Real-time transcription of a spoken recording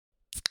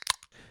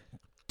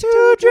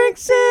Two Drink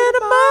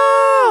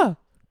Cinema!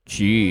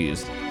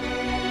 Cheers.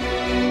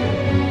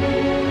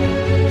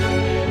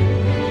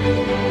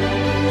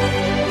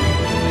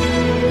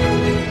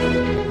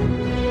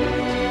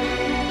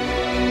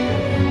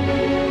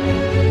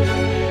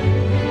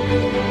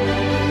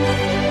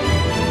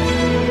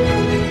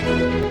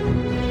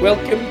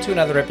 Welcome to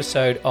another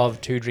episode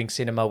of Two Drink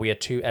Cinema. We are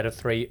 2 out of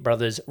 3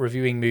 brothers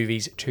reviewing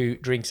movies 2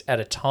 drinks at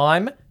a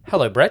time.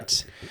 Hello,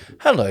 Brett.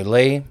 Hello,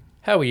 Lee.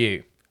 How are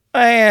you?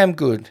 I am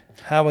good.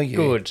 How are you?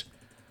 Good.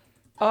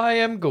 I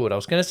am good. I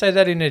was going to say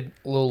that in a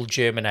little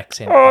German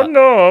accent. Oh, but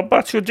no,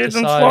 but you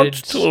didn't want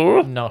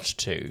decided to. not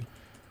to.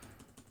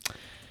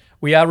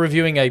 We are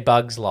reviewing A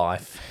Bug's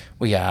Life.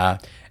 We are.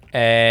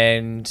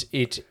 And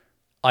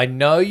I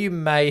know you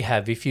may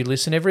have, if you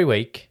listen every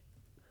week.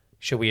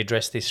 Shall we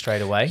address this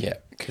straight away? Yeah,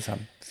 because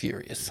I'm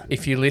furious.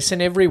 If you listen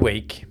every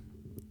week,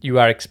 you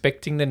are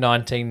expecting the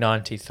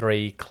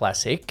 1993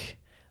 classic,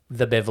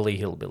 The Beverly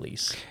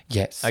Hillbillies.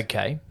 Yes.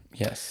 Okay.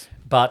 Yes.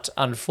 But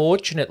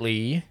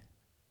unfortunately,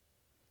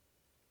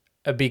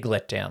 a big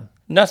letdown.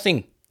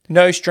 Nothing.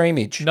 No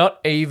streamage. Not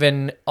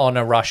even on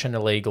a Russian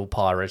illegal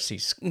piracy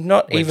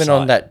Not even website.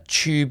 on that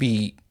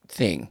Tubi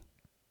thing.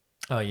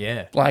 Oh,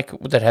 yeah. Like,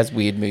 that has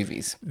weird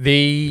movies.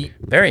 Very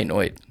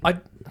annoyed.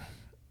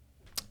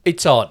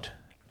 It's odd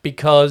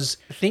because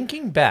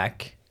thinking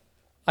back,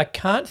 I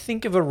can't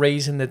think of a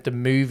reason that the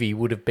movie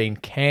would have been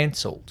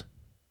cancelled.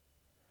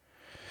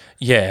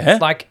 Yeah.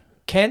 Like,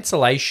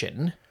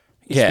 cancellation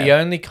is the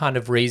only kind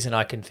of reason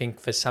I can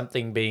think for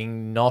something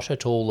being not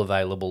at all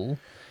available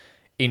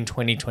in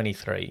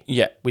 2023.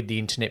 Yeah. With the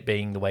internet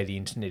being the way the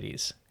internet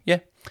is. Yeah.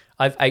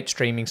 I have 8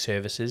 streaming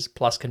services,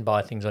 plus can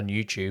buy things on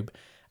YouTube,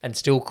 and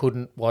still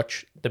couldn't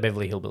watch The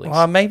Beverly Hillbillies.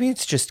 Well, maybe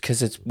it's just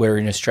because we're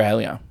in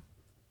Australia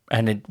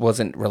and it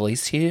wasn't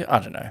released here. I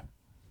don't know.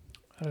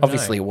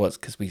 Obviously it was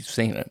because we've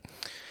seen it.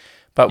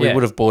 But we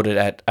would have bought it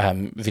at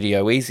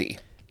Video Easy.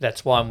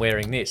 That's why I'm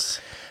wearing this.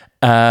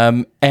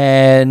 And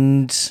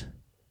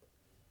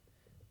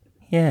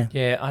yeah.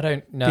 Yeah, I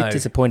don't know. A bit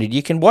disappointed.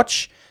 You can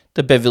watch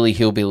the Beverly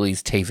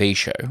Hillbillies TV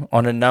show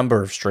on a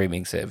number of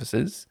streaming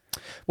services,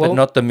 but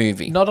not the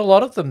movie. Not a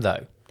lot of them,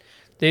 though.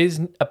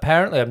 There's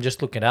apparently, I'm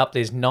just looking up,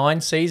 there's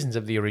 9 seasons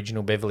of the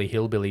original Beverly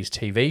Hillbillies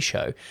TV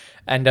show,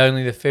 and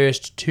only the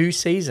first 2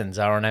 seasons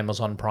are on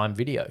Amazon Prime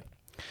Video.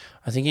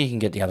 I think you can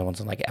get the other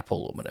ones on like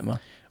Apple or whatever.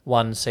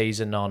 1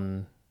 season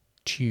on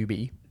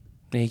Tubi.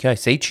 There you go.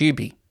 See,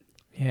 Tubi.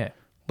 Yeah.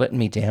 Letting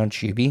me down,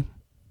 Tubi.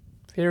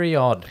 Very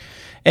odd.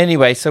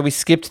 Anyway, so we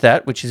skipped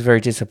that, which is very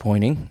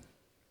disappointing.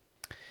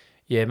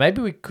 Yeah,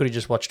 maybe we could have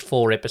just watched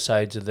 4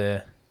 episodes of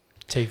the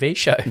TV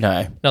show.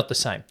 No. Not the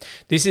same.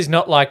 This is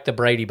not like the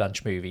Brady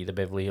Bunch movie, the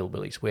Beverly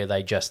Hillbillies, where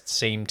they just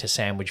seem to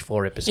sandwich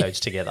 4 episodes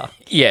together.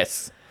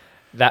 Yes.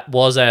 That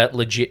was a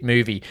legit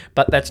movie,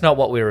 but that's not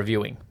what we're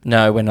reviewing.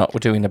 No, we're not. We're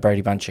doing the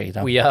Brady Bunch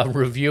either. We are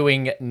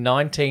reviewing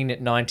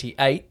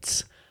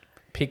 1998's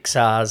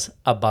Pixar's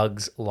A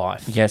Bug's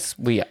Life. Yes,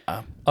 we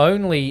are.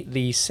 Only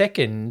the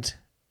second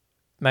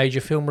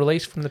major film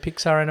release from the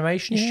Pixar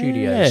Animation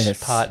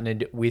Studios,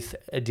 partnered with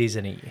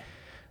Disney.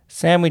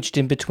 Sandwiched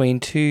in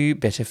between 2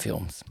 better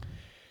films.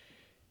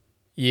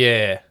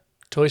 Yeah,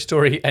 Toy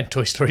Story and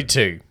Toy Story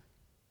 2.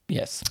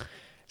 Yes.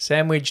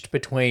 Sandwiched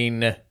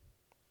between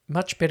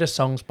much better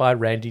songs by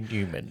Randy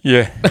Newman.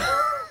 Yeah.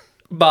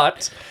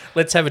 But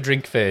let's have a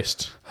drink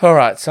first. All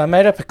right, so I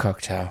made up a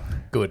cocktail.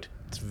 Good.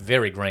 It's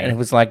very green. And it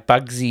was like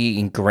bugsy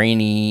and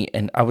greeny,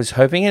 and I was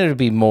hoping it would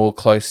be more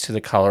close to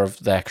the colour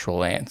of the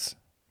actual ants,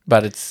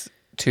 but it's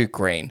too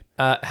green.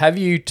 Have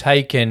you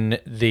taken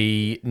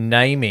the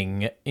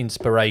naming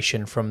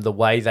inspiration from the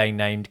way they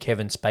named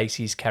Kevin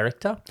Spacey's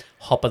character,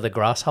 Hopper the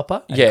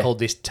Grasshopper, and called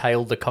this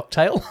Tail the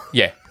Cocktail?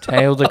 Yeah,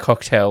 Tail the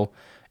Cocktail,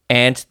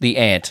 Ant the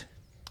Ant.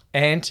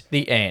 Ant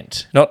the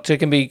Ant. Not to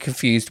be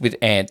confused with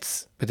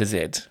ants with a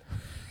Z.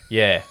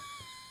 Yeah,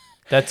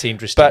 that's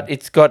interesting. But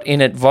it's got in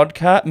it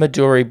vodka,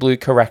 Midori Blue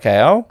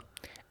Curacao,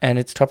 and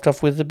it's topped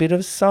off with a bit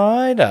of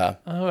cider.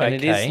 Oh, and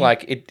it is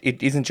like,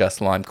 it isn't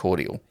just lime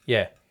cordial.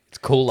 Yeah, it's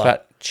cooler.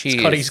 But cheers.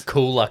 It's got his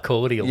cooler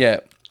cordial. Yeah.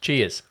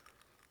 Cheers.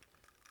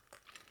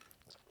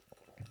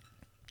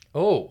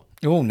 Oh.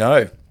 Oh,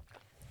 no.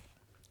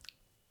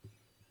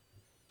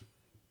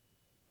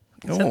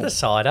 Is that the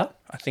cider?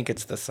 I think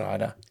it's the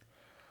cider.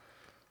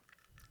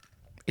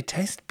 It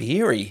tastes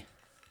beery.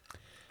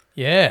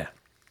 Yeah.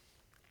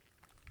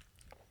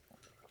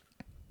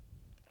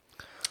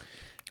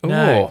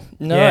 No.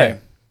 No. Yeah.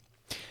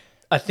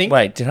 I think...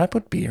 Wait, did I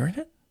put beer in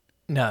it?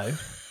 No.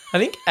 I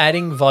think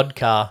adding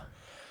vodka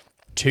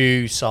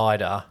to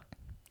cider,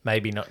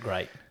 maybe not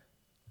great.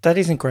 That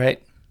isn't great.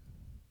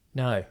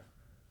 No.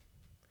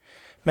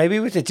 Maybe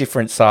with a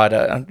different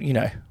cider,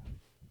 Yeah,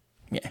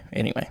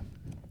 anyway.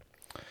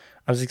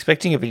 I was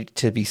expecting it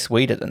to be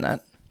sweeter than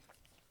that.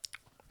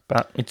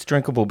 But it's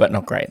drinkable, but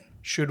not great.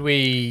 Should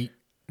we...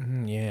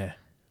 yeah.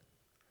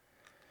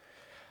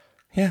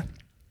 Yeah.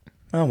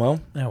 Oh,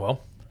 well. Oh,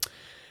 well.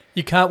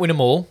 You can't win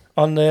them all.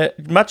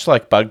 Much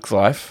like Bug's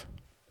Life,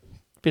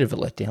 bit of a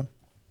letdown.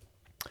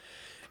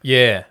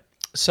 Yeah.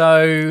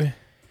 So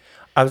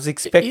I was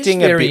It's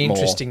expecting a very bit more.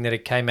 interesting that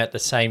it came out the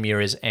same year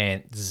as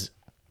Ants.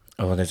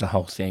 Oh, there's a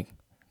whole thing.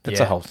 That's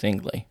Yeah. a whole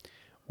thing, Lee.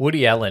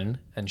 Woody Allen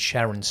and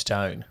Sharon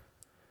Stone,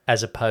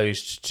 as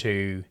opposed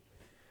to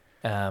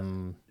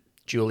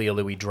Julia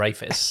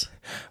Louis-Dreyfus.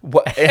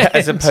 What,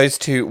 as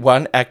opposed to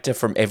one actor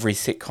from every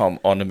sitcom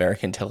on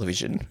American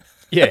television.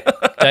 Yeah,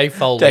 Dave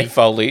Foley, Dave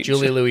Foley.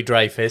 Julia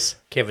Louis-Dreyfus,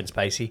 Kevin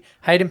Spacey,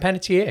 Hayden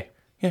Panettiere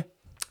Yeah.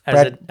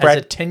 as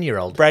a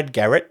 10-year-old. Brad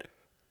Garrett,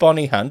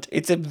 Bonnie Hunt.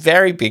 It's a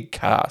very big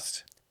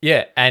cast.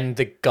 Yeah, and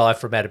the guy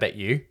from Out About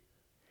You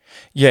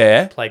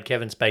Yeah. played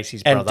Kevin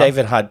Spacey's brother. And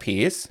David Hyde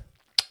Pierce,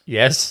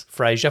 Yes,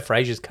 Frasier.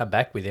 Frasier's come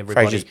back with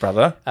everybody. Frasier's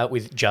brother.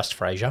 With just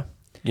Frasier.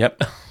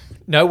 Yep.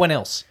 No one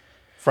else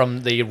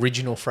from the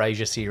original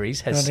Frasier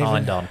series has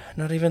signed on.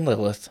 Not even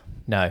Lilith.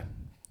 No,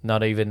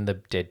 not even the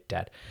dead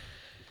dad.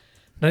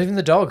 Not even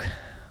the dog.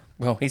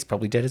 Well, he's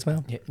probably dead as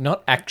well. Yeah,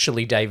 not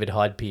actually David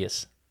Hyde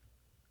Pierce.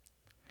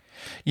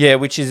 Yeah,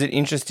 which is an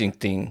interesting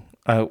thing.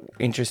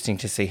 Interesting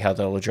to see how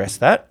they'll address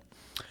that.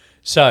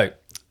 So,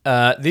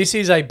 this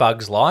is A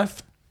Bug's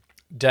Life.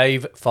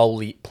 Dave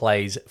Foley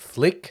plays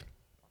Flick,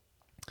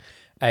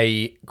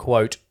 a,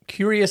 quote,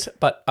 courageous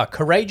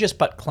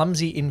but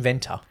clumsy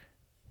inventor.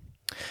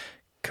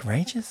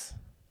 Courageous?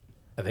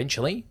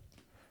 Eventually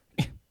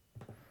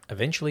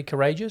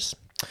courageous.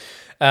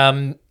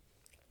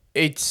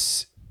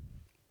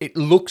 It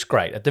looks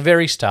great. At the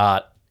very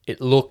start, it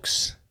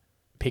looks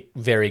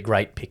very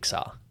great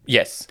Pixar.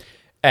 Yes.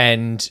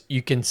 And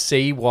you can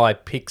see why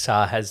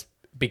Pixar has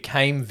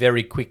became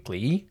very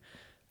quickly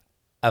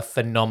a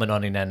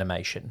phenomenon in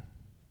animation.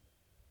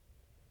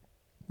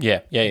 Yeah.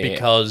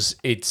 Because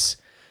it's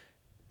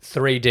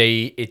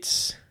 3D,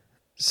 it's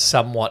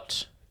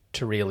somewhat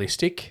too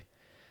realistic,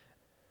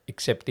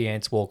 except the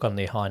ants walk on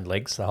their hind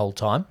legs the whole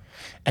time.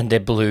 And they're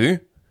blue.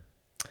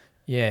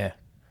 Yeah.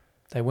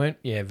 They weren't,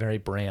 very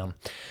brown.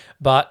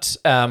 But,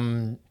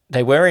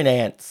 They were in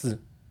ants.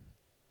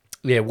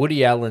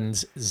 Woody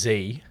Allen's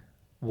Z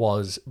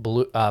was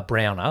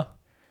browner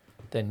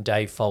than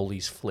Dave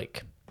Foley's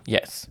Flick.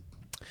 Yes.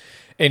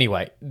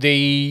 Anyway,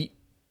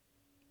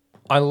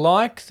 I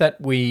like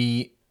that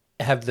we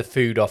have the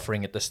food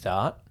offering at the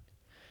start,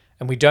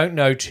 and we don't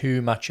know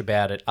too much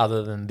about it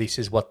other than this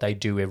is what they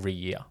do every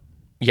year,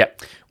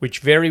 Yep. which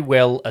very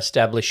well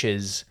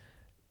establishes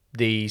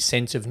the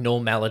sense of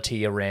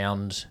normality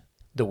around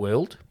the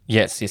world,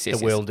 Yes. the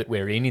world that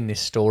we're in this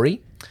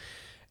story.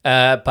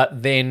 But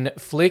then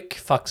Flick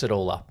fucks it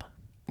all up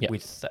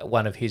with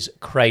one of his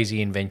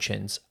crazy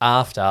inventions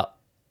after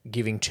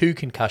giving 2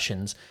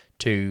 concussions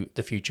to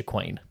the future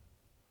queen.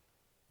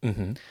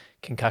 Mm-hmm.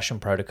 Concussion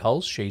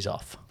protocols, she's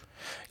off.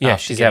 Yeah,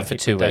 After she's getting out for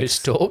hit 2 with those weeks.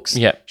 stalks.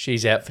 Yep.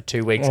 She's out for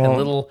 2 weeks. And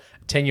little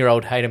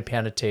 10-year-old Hayden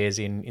Panettiere's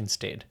in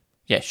instead.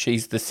 Yeah,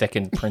 she's the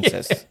second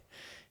princess.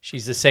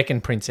 She's the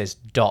second princess,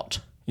 Dot.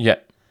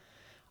 Yep.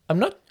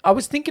 I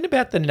was thinking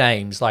about the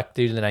names, like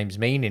do the names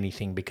mean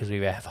anything because we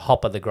have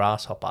Hopper the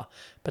grasshopper,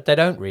 but they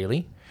don't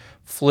really.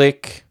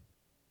 Flick,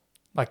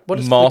 Like, what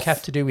does Moth. Flick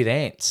have to do with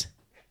ants?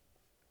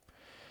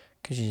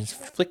 because you just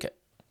flick it.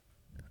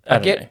 I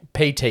don't get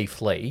PT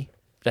Flea,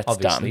 That's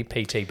obviously,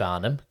 PT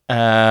Barnum.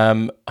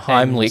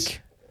 Heimlich.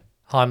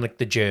 Heimlich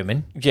the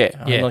German, Yeah,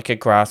 Heimlich a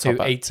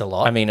grasshopper. who eats a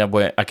lot. I mean,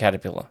 a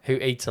caterpillar. Who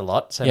eats a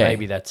lot, so Yeah,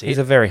 maybe that's He's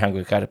it. a very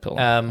hungry caterpillar.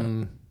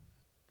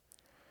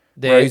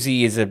 There-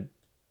 Rosie is a...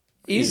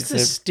 Is the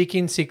Stick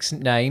in Six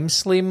name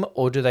Slim,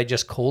 or do they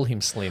just call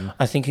him Slim?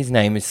 I think his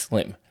name is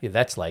Slim. Yeah,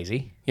 that's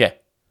lazy. Yeah.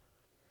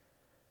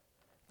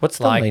 What's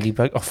the Like-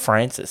 ladybug? Oh,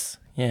 Francis.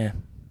 Yeah.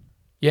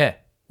 Yeah,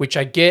 which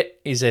I get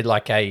is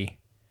like a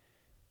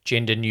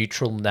gender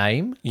neutral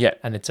name, Yeah.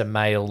 and it's a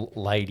male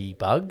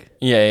ladybug,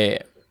 Yeah.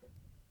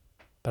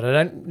 but I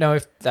don't know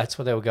if that's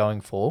what they were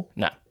going for.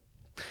 No.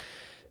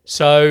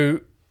 So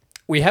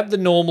we have the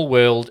normal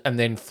world, and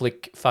then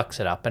Flick fucks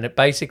it up, and it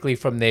basically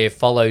from there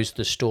follows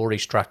the story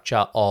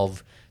structure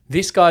of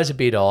this guy's a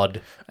bit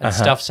odd and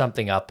stuffs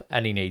something up,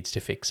 and he needs to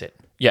fix it.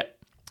 Yeah.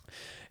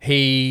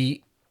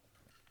 He,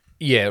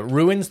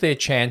 ruins their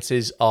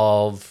chances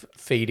of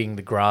feeding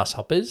the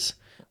grasshoppers,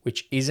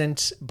 which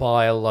isn't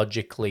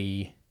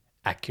biologically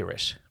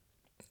accurate.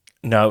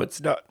 No,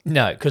 it's not.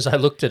 No, because I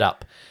looked it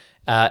up.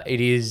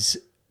 It is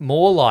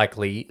more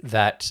likely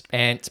that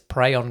ants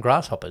prey on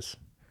grasshoppers.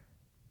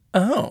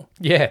 Oh.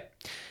 Yeah.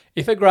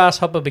 If a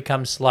grasshopper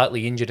becomes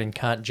slightly injured and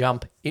can't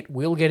jump, it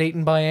will get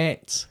eaten by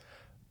ants.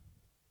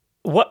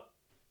 What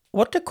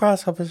do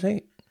grasshoppers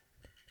eat?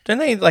 Don't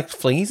they eat, like,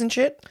 fleas and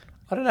shit?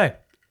 I don't know.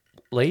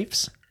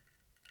 Leaves?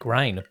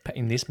 Grain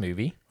in this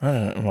movie. I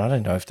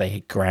don't know if they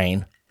eat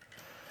grain.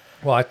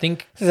 Well, I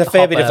think There's a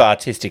fair bit of Hopper-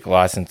 artistic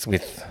license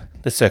with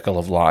the Circle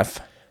of Life.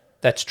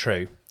 That's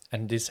true.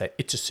 And it's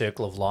a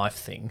circle of life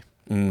thing,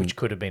 which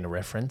could have been a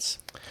reference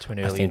to an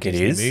earlier think it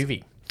Disney is.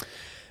 movie.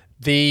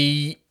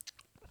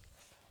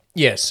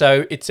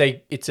 So it's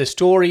a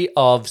story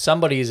of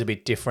somebody is a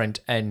bit different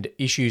and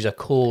issues are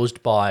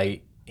caused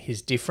by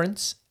his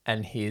difference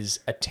and his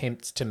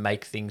attempts to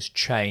make things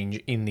change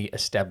in the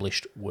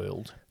established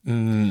world.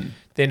 Then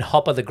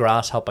Hopper the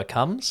grasshopper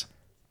comes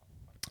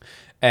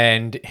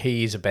and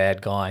he is a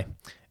bad guy.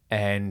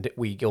 And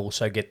we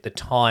also get the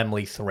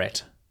timely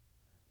threat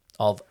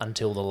of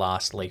until the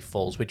last leaf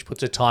falls, which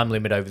puts a time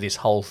limit over this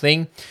whole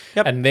thing.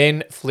 Yep. And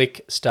then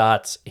Flick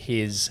starts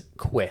his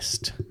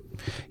quest.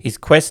 His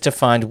quest to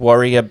find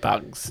warrior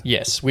bugs.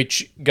 Yes,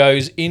 which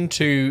goes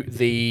into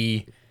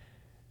the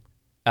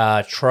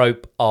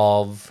trope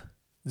of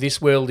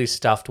this world is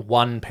stuffed,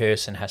 one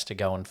person has to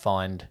go and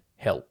find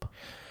help.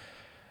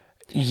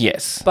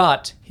 Yes.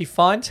 But he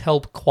finds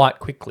help quite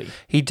quickly.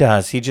 He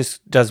does. He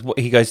just does.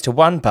 He goes to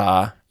one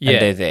bar Yeah.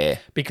 and they're there.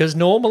 Because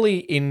normally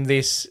in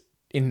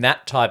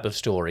that type of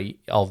story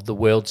of the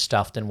world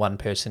stuffed and one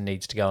person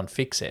needs to go and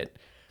fix it,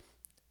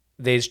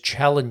 there's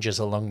challenges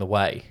along the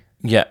way.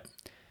 Yeah.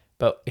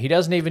 But he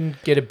doesn't even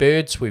get a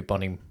bird swoop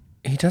on him.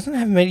 He doesn't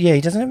have many. Yeah,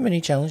 he doesn't have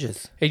many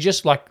challenges. He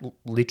just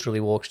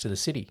literally walks to the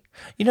city.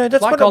 You know,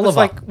 that's Like what it was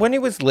Oliver. like when he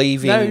was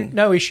leaving.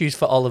 No issues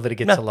for Oliver to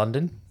get to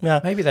London. No.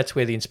 Maybe that's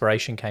where the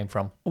inspiration came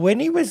from. When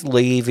he was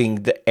leaving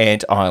the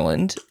ant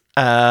island,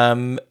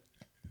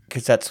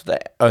 because that's where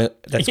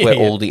Yeah.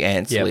 all the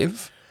ants Yep.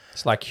 live.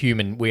 It's like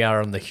we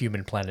are on the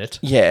human planet.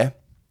 Yeah.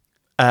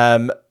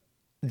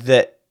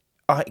 That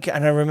I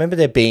remember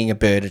there being a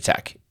bird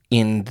attack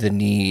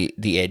near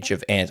the edge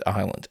of Ant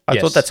Island. I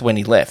Yes. thought that's when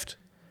he left,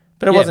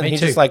 but it Yeah, wasn't. me He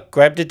too. just like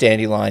grabbed a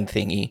dandelion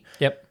thingy,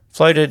 Yep.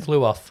 floated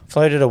Flew off.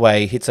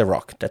 away, hits a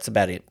rock. That's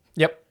about it.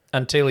 Yep.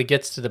 Until he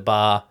gets to the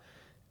bar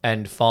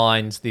and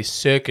finds this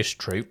circus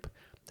troupe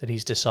that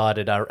he's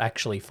decided are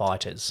actually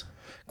fighters.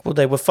 Well,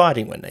 they were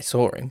fighting when they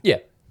saw him. Yeah.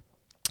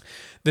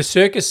 The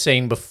circus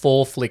scene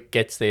before Flick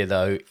gets there,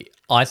 though,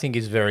 I think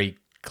is very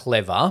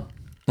clever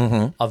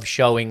of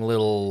showing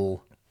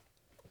little...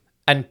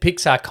 And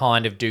Pixar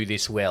kind of do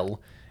this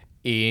well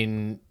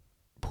in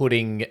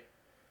putting...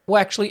 Well,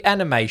 actually,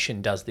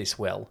 animation does this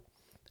well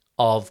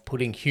of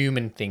putting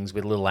human things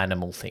with little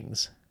animal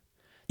things.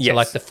 Yes. So,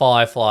 like the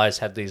fireflies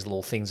have these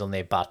little things on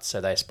their butts, so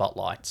they're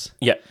spotlights.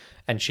 Yeah.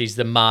 And she's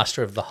the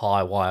master of the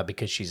high wire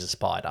because she's a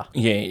spider.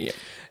 Yeah.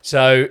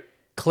 So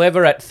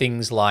clever at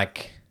things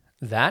like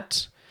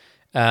that.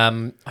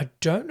 I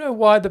don't know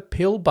why the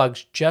pill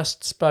bugs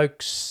just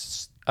spoke,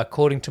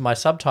 according to my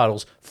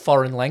subtitles,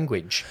 foreign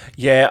language.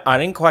 Yeah, I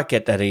didn't quite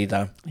get that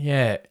either.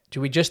 Yeah. Do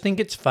we just think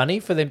it's funny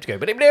for them to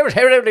go...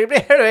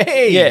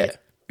 Yeah.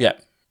 Yeah.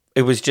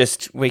 It was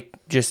we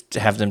just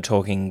have them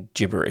talking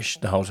gibberish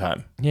the whole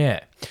time.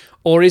 Yeah.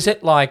 Or is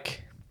it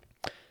like...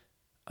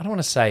 I don't want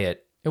to say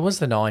it. It was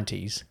the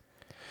 90s.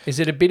 Is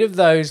it a bit of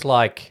those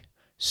like...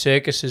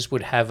 Circuses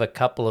would have a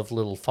couple of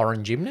little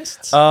foreign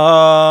gymnasts.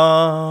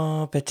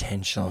 Oh,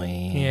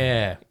 potentially.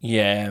 Yeah.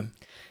 Yeah.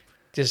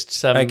 Just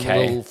some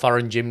little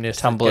foreign gymnast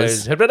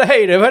Tumblers. that goes,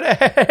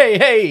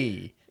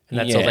 hey. And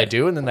that's all Yeah. they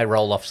do, and then they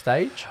roll off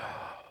stage.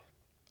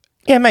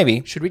 Yeah,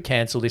 maybe. Should we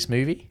cancel this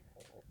movie?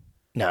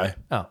 No.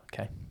 Oh,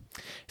 okay.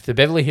 If the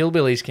Beverly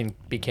Hillbillies can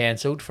be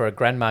cancelled for a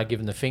grandma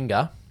giving the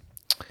finger,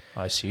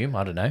 I assume,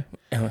 I don't know.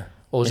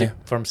 Or is it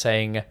from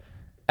saying,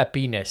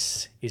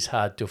 happiness is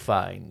hard to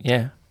find?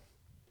 Yeah.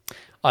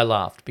 I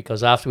laughed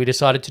because after we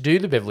decided to do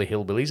the Beverly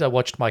Hillbillies, I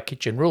watched My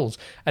Kitchen Rules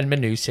and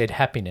Manu said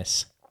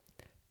happiness.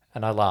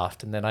 And I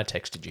laughed and then I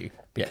texted you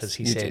because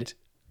he you said did.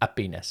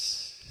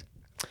 happiness.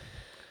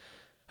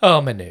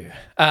 Oh, Manu.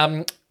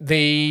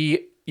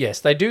 Yes,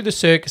 they do the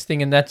circus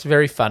thing and that's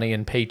very funny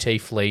and P.T.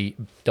 Flea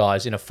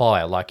dies in a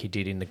fire like he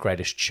did in The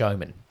Greatest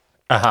Showman.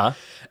 Uh-huh.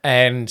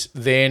 And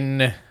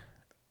then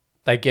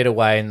they get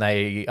away and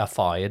they are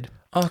fired.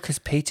 Oh, because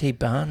P.T.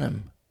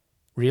 Barnum.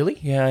 Really?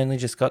 Yeah, I only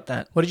just got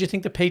that. What did you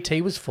think the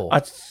PT was for?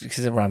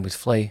 Because it rhymed with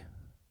flea.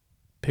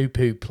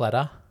 Poo-poo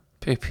platter.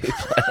 Poo-poo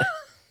platter.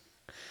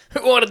 Who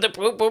ordered the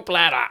poo-poo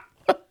platter?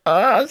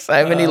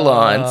 So many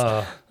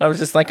lines. I was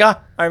just like, I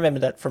remember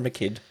that from a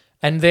kid.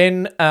 And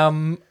then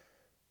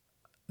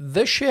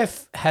the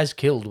chef has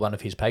killed one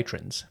of his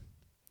patrons.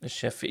 The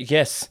chef,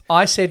 yes.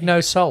 I said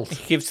no salt.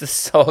 He gives the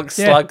slug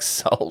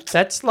salt.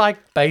 That's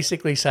like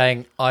basically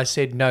saying I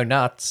said no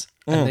nuts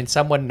and then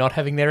someone not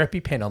having their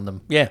EpiPen on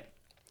them. Yeah.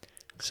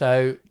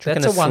 So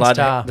that's And a 1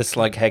 star. The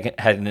slug had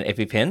an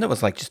EpiPen that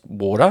was like just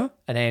water.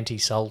 An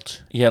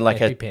anti-salt Yeah, like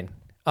EpiPen.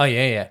 Oh,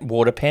 yeah. a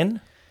water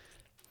pen.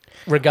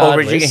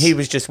 Regardless. Or he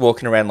was just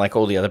walking around like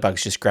all the other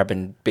bugs, just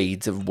grabbing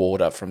beads of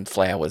water from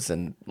flowers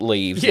and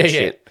leaves and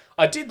shit.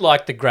 I did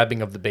like the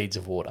grabbing of the beads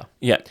of water.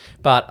 Yeah.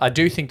 But I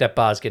do think that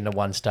bar's getting a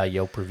 1-star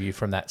Yelp review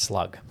from that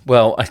slug.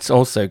 Well, it's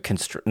also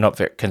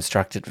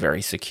constructed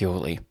very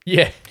securely.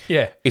 Yeah.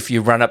 If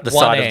you run up the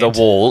One side of ant. the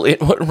wall,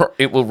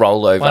 it will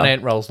roll over. One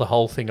ant rolls the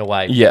whole thing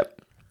away.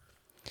 Yep.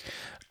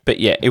 But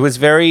yeah, it was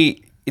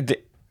very...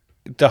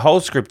 The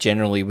whole script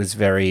generally was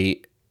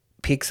very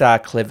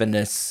Pixar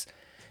cleverness,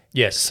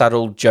 Yes.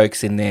 subtle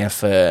jokes in there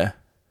for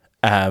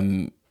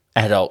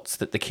adults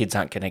that the kids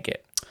aren't going to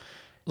get.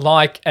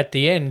 Like at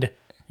the end,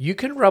 you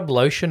can rub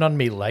lotion on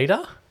me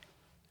later?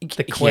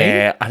 The queen?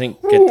 Yeah, I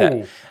didn't get that.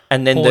 Ooh.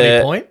 And then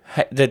Horny point.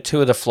 the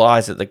two of the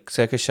flies at the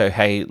circus show,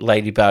 hey,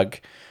 Ladybug,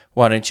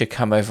 why don't you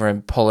come over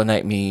and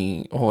pollinate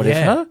me or whatever?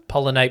 Yeah.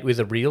 Pollinate with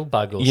a real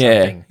bug or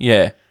Yeah, something.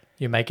 yeah.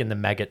 You're making the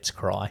maggots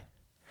cry.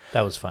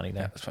 That was funny,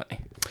 though. That's funny.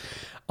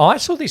 Oh, I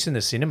saw this in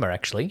the cinema,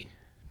 actually.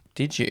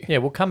 Did you? Yeah,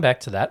 we'll come back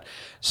to that.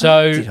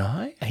 So Did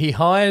I? he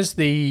hires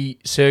the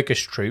circus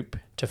troupe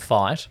to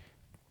fight,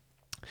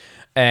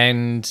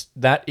 and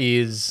that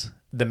is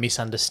the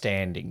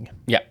misunderstanding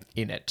Yeah.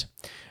 in it.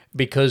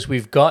 Because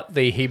we've got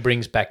he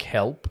brings back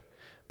help,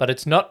 but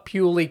it's not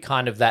purely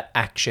kind of that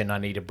action, I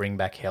need to bring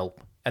back help,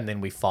 and then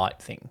we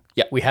fight thing.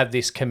 Yeah. We have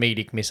this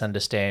comedic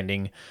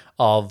misunderstanding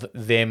of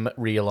them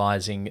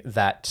realizing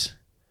that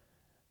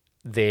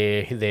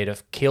they're there to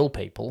kill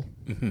people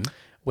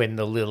when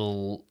the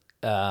little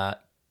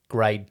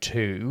grade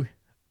 2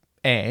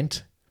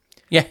 ant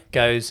Yeah.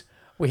 goes,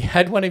 we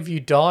had one of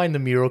you die in the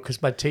mural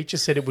because my teacher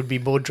said it would be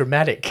more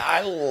dramatic.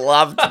 I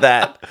loved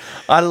that.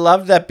 I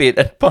loved that bit.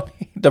 And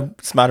Bonnie, the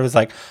smarter, was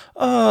like,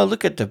 oh,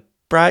 look at the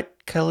bright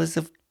colours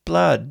of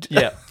blood.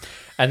 Yeah.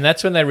 And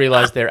that's when they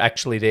realise they're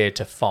actually there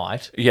to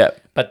fight. Yeah.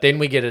 But then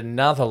we get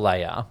another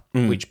layer,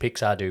 which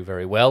Pixar do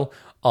very well,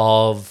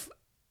 of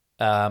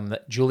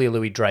Julia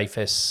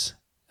Louis-Dreyfus,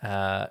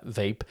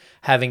 Veep,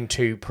 having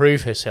to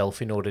prove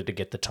herself in order to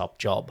get the top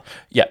job.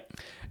 Yeah.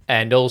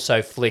 And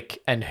also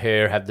Flick and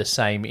her have the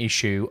same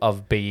issue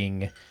of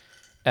being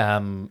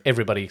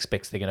everybody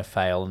expects they're going to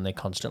fail and they're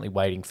constantly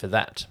waiting for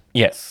that.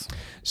 Yes.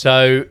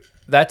 So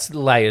that's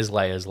layers.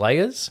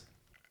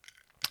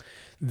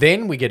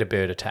 Then we get a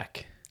bird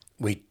attack,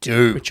 We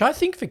do. which I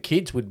think for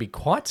kids would be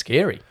quite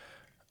scary.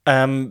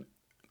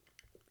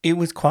 It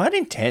was quite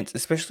intense,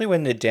 especially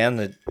when they're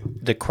down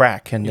the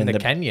crack and In then the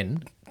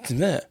canyon.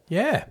 the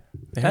Yeah.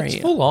 That's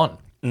Very, full on.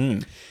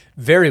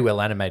 Very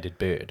well animated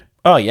bird.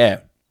 Oh,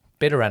 yeah.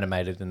 Better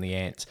animated than the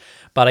ants.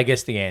 But I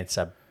guess the ants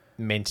are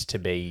meant to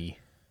be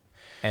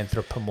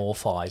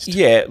anthropomorphized.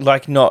 Yeah,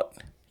 like not,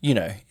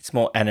 it's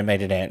more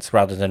animated ants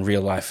rather than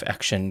real life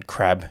action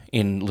crab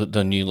in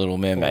the new Little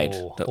Mermaid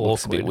Oh, that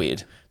looks a bit awkward.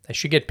 weird. They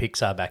should get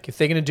Pixar back. If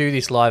they're going to do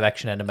this live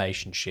action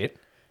animation shit,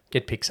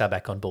 get Pixar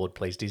back on board,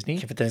 please, Disney.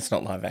 Yeah, but then it's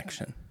not live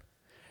action.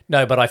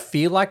 No, but I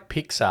feel like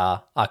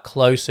Pixar are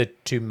closer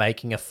to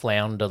making a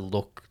flounder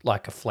look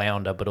like a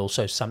flounder, but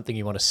also something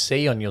you want to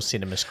see on your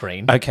cinema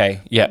screen Okay,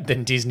 yeah.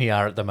 than Disney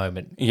are at the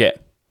moment. Yeah.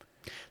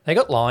 They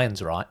got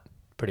lions right,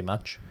 pretty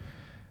much.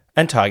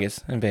 And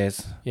tigers and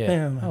bears.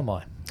 Yeah. Oh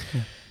my.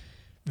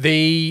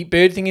 The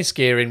bird thing is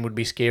scary and would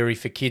be scary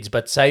for kids,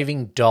 but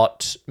Saving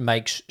Dot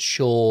makes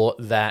sure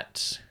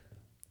that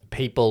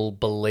people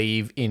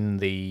believe in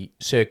the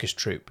circus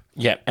troupe.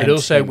 Yeah. And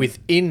also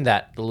within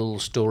that, the little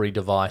story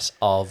device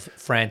of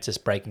Francis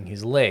breaking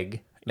his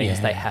leg means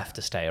they have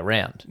to stay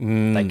around.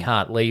 They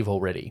can't leave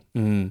already.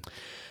 And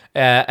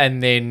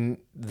then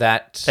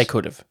that... They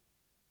could have.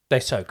 They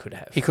so could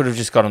have. He could have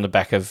just got on the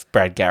back of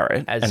Brad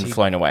Garrett As and he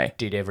flown away.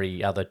 did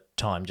every other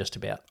time just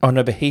about. Oh,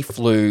 no, but he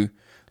flew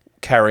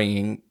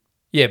carrying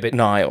Yeah, but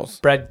Niles.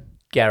 Brad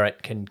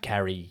Garrett can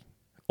carry...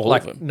 All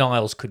of them.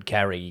 Niles could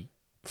carry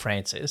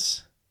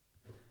Francis.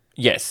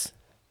 Yes.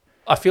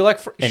 I feel like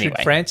Anyway.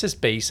 should Francis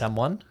be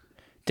someone?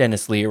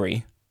 Dennis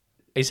Leary.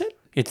 Is it?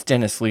 It's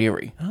Dennis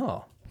Leary.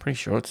 Oh. Pretty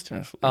sure it's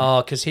Dennis Leary.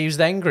 Oh, because he was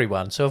the angry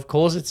one. So, of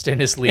course, it's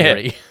Dennis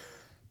Leary.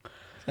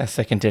 Our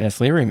second Dennis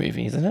Leary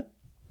movie, isn't it?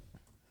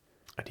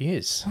 It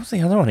is. What was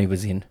the other one he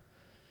was in?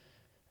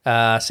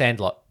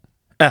 Sandlot.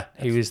 Ah,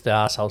 He was the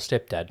arsehole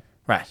stepdad.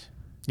 right.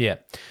 Yeah.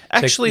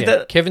 Actually,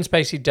 the Kevin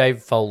Spacey,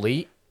 Dave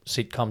Foley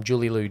sitcom,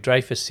 Julia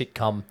Louis-Dreyfus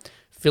sitcom,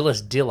 Phyllis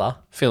Diller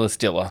Phyllis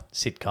Diller.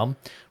 sitcom,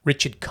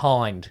 Richard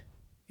Kind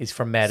is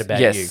from Mad About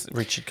Yes, You.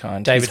 Richard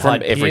Kind. David He's from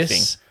Hyde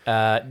everything.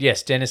 Pierce.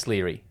 Yes, Dennis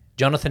Leary.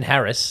 Jonathan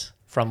Harris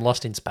from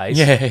Lost in Space.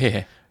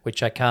 Yeah.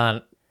 Which I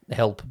can't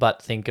help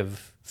but think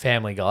of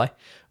Family Guy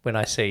when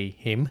I see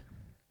him.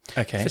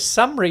 Okay. For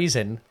some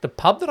reason, the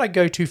pub that I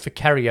go to for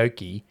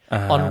karaoke,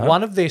 on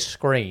one of their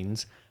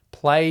screens,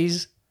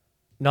 plays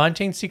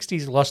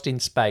 1960s Lost in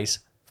Space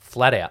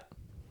flat out.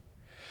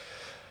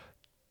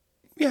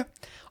 Yeah.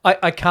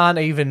 I can't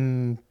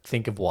even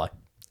think of why.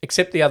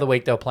 Except the other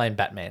week they were playing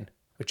Batman,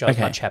 which I was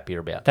Okay. much happier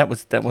about.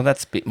 Well,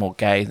 that's a bit more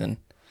gay than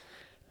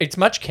It's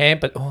much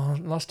camp, but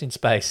Lost in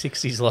Space,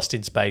 60s Lost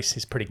in Space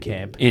is pretty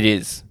camp. it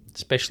is.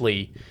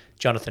 Especially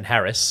Jonathan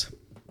Harris,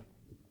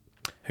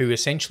 who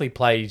essentially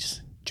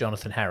plays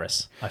Jonathan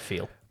Harris, I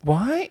feel.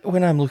 Why,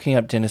 when I'm looking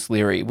up Dennis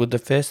Leary, would the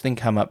first thing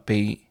come up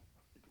be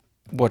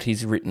what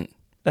he's written?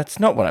 That's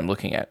not what I'm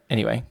looking at.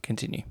 Anyway,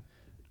 continue.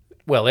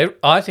 Well,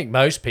 I think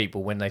most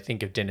people, when they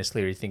think of Dennis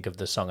Leary, think of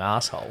the song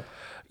Arsehole.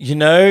 You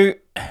know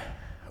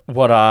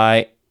what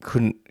I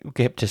couldn't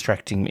kept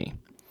distracting me?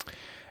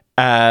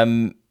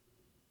 One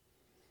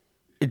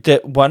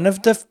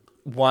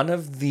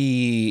of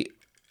the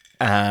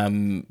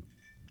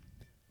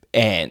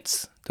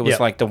ants, there was Yep.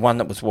 like the one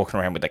that was walking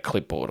around with a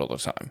clipboard all the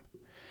time.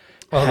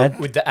 Well,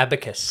 with the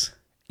abacus.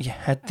 You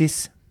had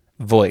this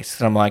voice,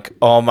 and I'm like,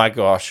 oh my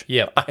gosh.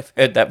 Yep. I've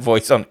heard that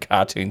voice on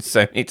cartoons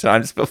so many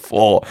times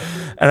before.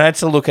 And I had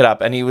to look it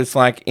up. And he was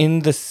like, in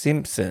The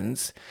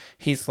Simpsons,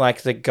 he's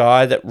like the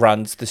guy that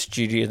runs the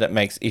studio that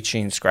makes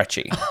Itchy and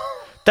Scratchy.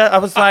 I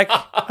was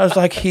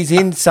like, he's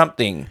in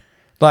something,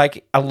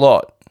 like a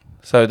lot.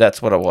 So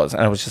that's what it was.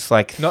 And I was just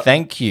like,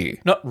 thank you.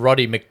 Not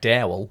Roddy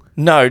McDowell.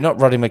 No, not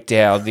Roddy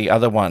McDowell, the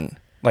other one.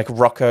 Like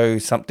Rocco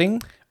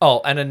something.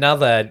 Oh, and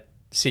another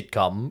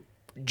sitcom,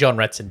 John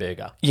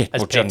Ratzenberger. Yeah,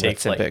 as John P.T.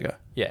 Flea. Ratzenberger.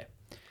 Yeah.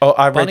 Oh,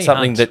 I read Bonnie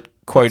something Hunt.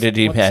 that quoted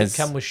him What as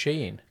sitcom was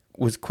she in?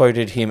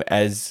 quoted him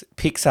as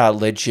Pixar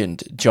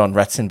legend John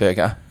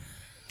Ratzenberger.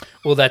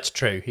 Well, that's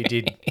true. He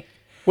did.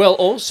 Well,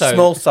 also,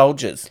 Small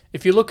Soldiers.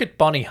 if you look at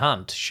Bonnie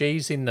Hunt,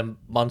 she's in the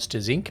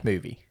Monsters Inc.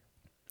 movie.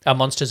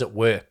 Monsters at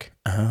Work.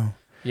 Oh.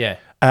 Yeah.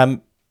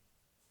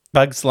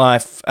 Bug's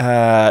Life.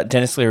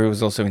 Dennis Leary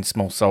was also in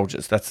Small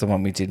Soldiers. That's the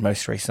one we did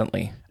most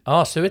recently.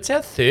 Oh, so it's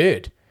our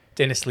third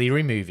Dennis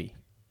Leary movie.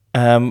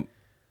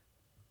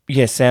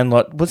 Yeah,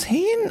 Sandlot. Was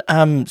he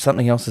in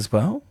something else as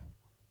well?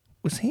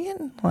 Was he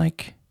in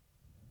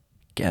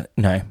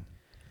no.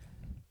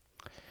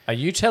 Are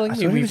you telling me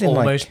thought he we've was in,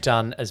 almost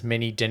done as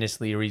many Dennis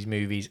Leary's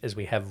movies as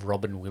we have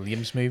Robin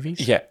Williams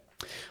movies? Yeah.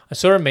 I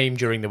saw a meme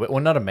during the week.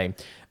 Well, not a meme.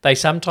 They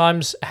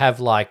sometimes have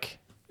like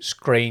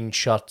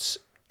screenshots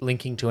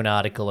linking to an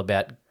article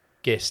about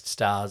guest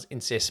stars in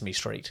Sesame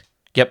Street.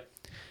 Yep.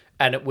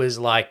 And it was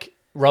like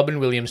Robin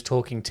Williams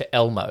talking to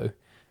Elmo,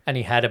 and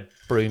he had a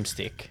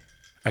broomstick.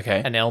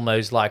 Okay. And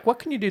Elmo's like, what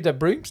can you do with that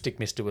broomstick,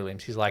 Mr.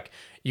 Williams? He's like,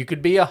 you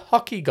could be a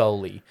hockey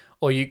goalie,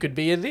 or you could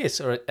be a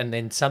this, and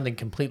then something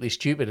completely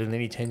stupid, and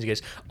then he turns and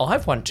goes,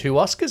 I've won 2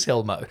 Oscars,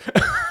 Elmo.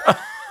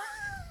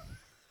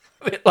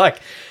 Like,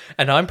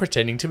 and I'm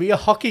pretending to be a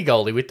hockey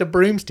goalie with the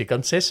broomstick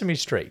on Sesame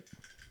Street.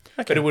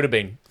 Okay. But it would have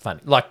been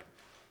funny. Like,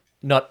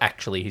 not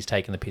actually he's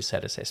taking the piss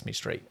out of Sesame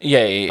Street.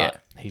 Yeah.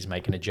 But he's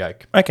making a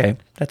joke. Okay,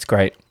 that's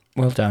great.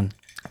 Well done.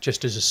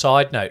 Just as a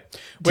side note,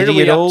 where Did are he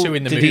we at up all? to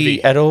in the did movie?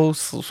 he at all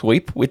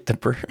sweep with the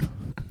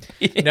broom?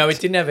 No, it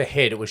didn't have a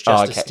head. It was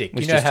just okay. a stick. It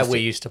was You know just a how we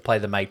stick. used to play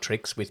the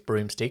Matrix with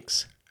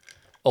broomsticks?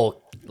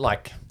 Or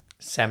like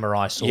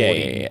samurai sword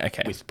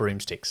okay. with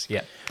broomsticks.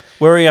 Yeah.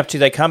 Where are we up to?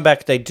 They come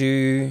back. They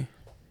do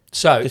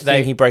So the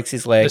thing. He breaks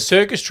his leg. the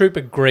circus troupe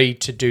agreed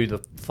to do the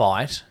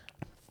fight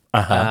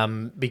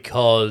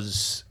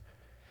because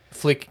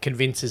Flick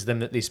convinces them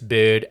that this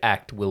bird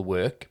act will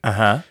work.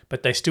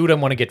 But they still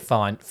don't want to get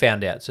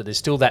found out. So there's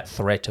still that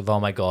threat of, oh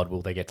my God,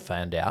 will they get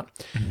found out?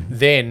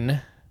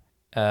 Then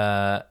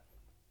Mr.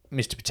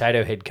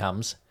 Potato Head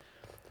comes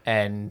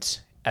and,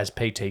 as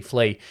P.T.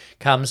 Flea,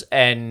 comes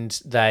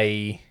and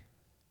they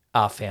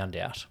are found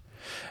out.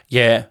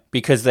 Yeah,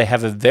 because they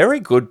have a very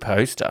good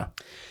poster.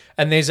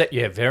 And there's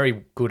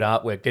very good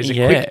artwork. There's a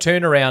Yeah. quick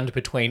turnaround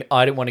between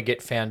I don't want to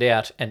get found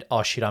out and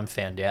oh shit, I'm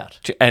found out.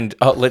 And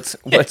let's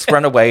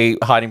run away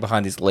hiding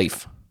behind this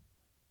leaf.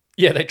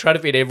 Yeah, they try to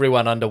fit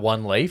everyone under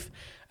one leaf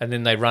and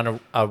then they run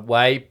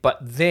away. But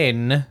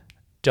then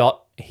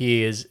Dot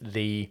hears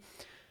the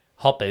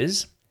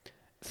Hoppers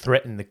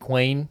threaten the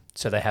Queen,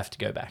 so they have to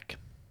go back.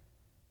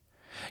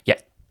 Yeah.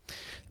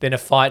 Then a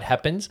fight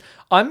happens.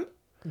 I'm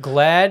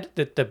glad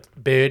that the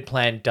bird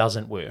plan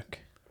doesn't work.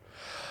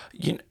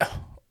 You know,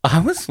 I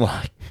was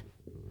like,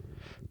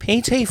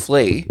 P.T.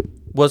 Flea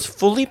was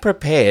fully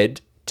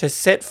prepared to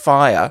set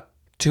fire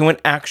to an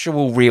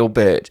actual real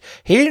bird.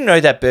 He didn't know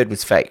that bird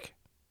was fake.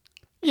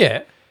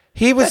 Yeah.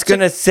 He was going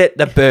to set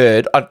the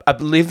bird, a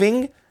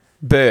living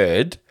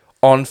bird,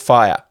 on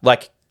fire,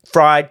 like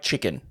fried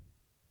chicken.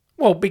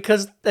 Well,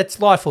 because that's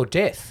life or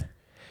death.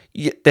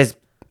 Yeah, there's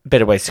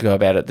better ways to go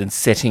about it than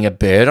setting a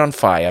bird on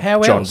fire,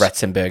 How John else?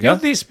 Ratzenberger. You're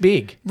this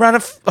big.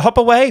 Hop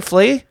away,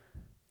 Flea.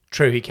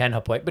 True, he can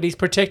hop away, but he's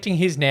protecting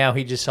his now.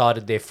 He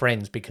decided they're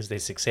friends because they're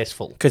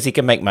successful. Because he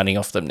can make money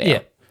off them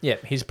now. Yeah,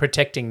 he's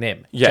protecting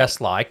them, Yeah.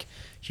 just like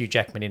Hugh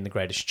Jackman in The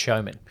Greatest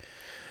Showman.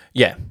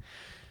 Yeah.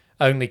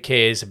 Only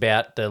cares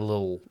about the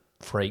little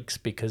freaks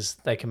because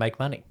they can make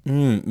money.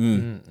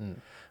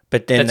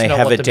 But then That's they not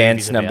have what a the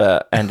dance movie's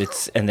number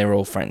and they're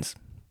all friends.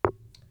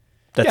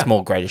 That's Yeah.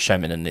 more Greatest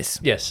Showman than this.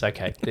 Yes,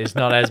 okay. There's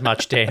not as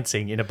much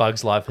dancing in A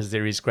Bug's Life as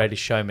there is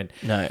Greatest Showman.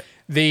 No.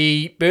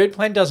 The bird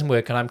plan doesn't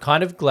work, and I'm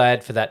kind of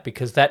glad for that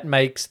because that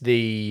makes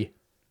the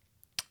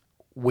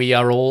we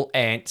are all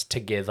ants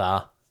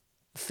together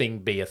thing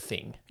be a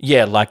thing.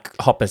 Yeah, like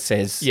Hopper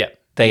says. Yeah.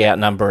 They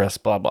outnumber us,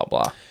 blah, blah,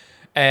 blah.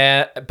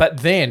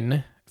 But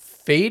then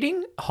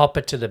feeding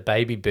Hopper to the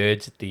baby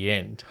birds at the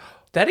end,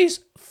 that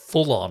is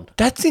full on.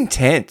 That's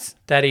intense.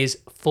 That is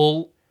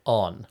full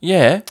on.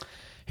 Yeah.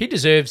 He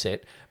deserves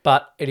it,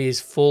 but it is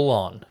full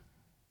on.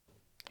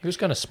 He was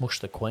going to smush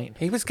the Queen.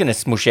 He was going to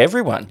smush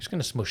everyone. He was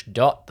going to smush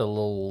Dot, the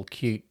little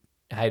cute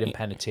Hayden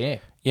Panettiere.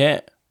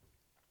 Yeah.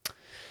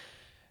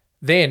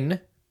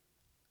 Then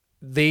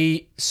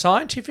the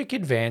scientific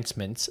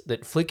advancements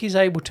that Flick is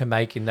able to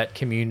make in that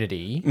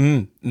community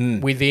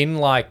within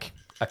like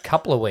a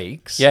couple of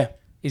weeks Yeah.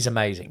 is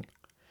amazing.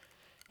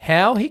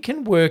 How he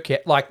can work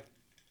out, like,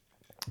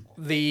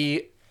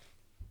 the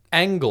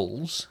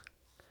angles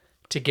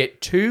to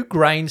get 2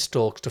 grain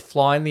stalks to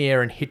fly in the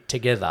air and hit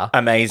together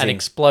Amazing. and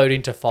explode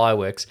into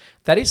fireworks,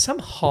 that is some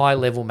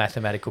high-level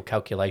mathematical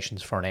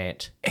calculations for an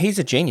ant. He's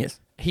a genius.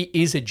 He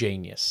is a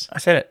genius. I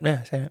said it. Yeah,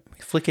 I said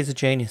it. Flick is a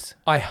genius.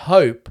 I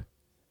hope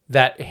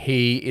that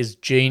he is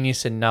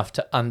genius enough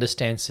to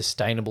understand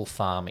sustainable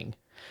farming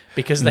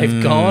because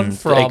they've gone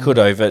from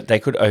they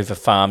could over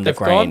farm the they've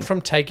grain. gone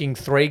from taking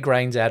 3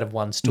 grains out of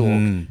one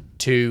stalk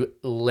to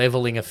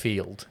leveling a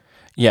field.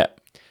 Yeah.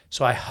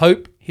 So I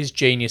hope his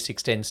genius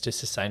extends to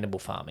sustainable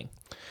farming.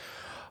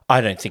 I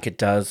don't think it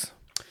does.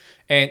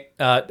 And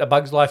A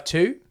Bug's Life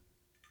 2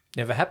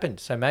 never happened.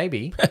 So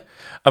maybe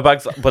Well,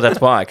 that's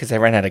why, because they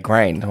ran out of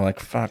grain. I'm like,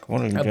 fuck,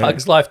 what are we A doing?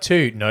 Bug's Life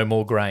 2, no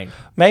more grain.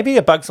 Maybe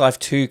A Bug's Life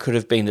 2 could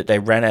have been that they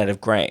ran out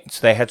of grain,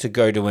 so they had to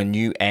go to a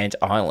new ant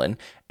island,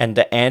 and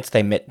the ants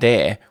they met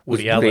there was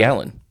Woody Woody Allen.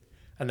 Allen.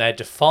 And they had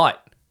to fight.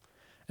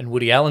 And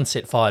Woody Allen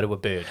set fire to a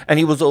bird. And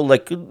he was all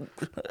like,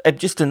 I'm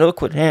just an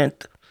awkward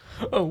ant.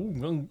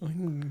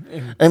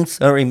 I'm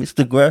sorry,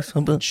 Mr.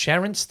 Grasshopper.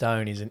 Sharon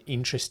Stone is an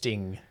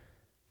interesting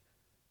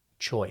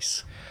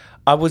choice.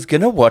 I was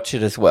going to watch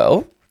it as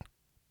well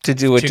to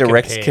do a To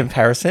direct compare.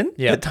 comparison,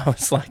 Yeah. but I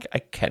was like, I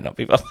cannot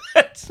be bothered.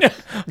 I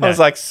was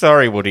like,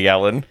 sorry, Woody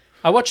Allen.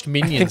 I watched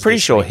Minions. I'm pretty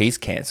this sure week. he's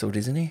cancelled,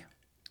 isn't he?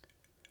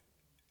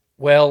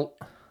 Well,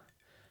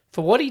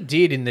 for what he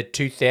did in the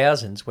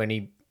 2000s when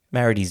he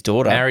Married his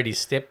daughter. married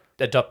his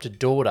adopted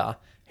daughter,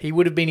 he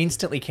would have been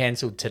instantly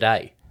cancelled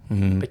today.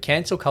 But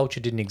cancel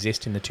culture didn't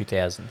exist in the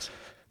 2000s.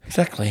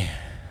 Exactly.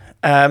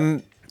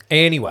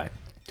 Anyway,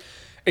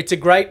 it's a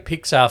great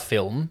Pixar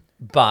film,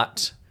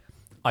 but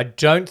I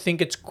don't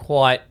think it's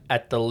quite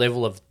at the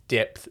level of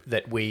depth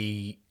that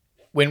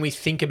when we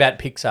think about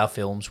Pixar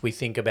films, we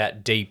think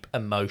about deep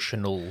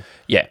emotional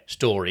Yeah.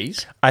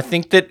 stories. I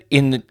think that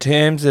in the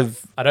terms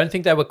of, I don't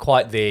think they were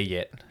quite there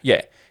yet.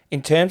 yeah,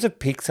 in terms of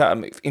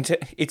Pixar,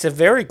 it's a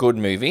very good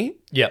movie,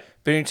 Yep.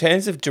 but in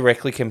terms of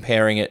directly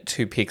comparing it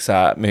to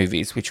Pixar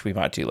movies, which we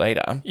might do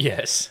later,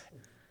 Yes.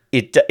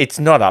 it's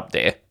not up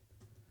there.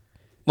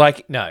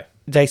 Like, No.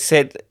 they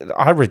said,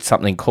 I read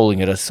something calling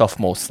it a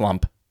sophomore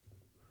slump.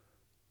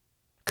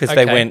 Because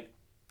Okay.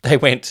 they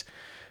went,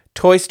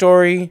 Toy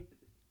Story,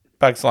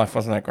 Bug's Life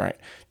wasn't that great.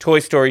 Toy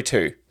Story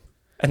 2.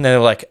 And they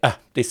were like,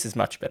 this is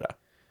much better.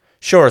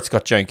 Sure, it's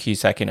got Joan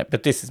Cusack in it,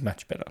 but this is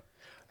much better.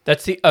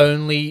 That's the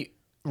only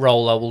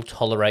role I will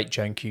tolerate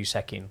Joan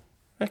Cusack in.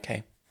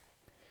 Okay,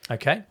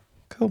 Okay?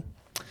 cool.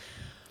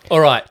 All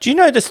right. Do you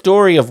know the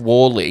story of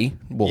Wall-E?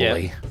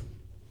 Yeah.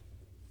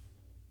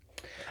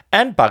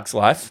 And Bug's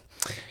Life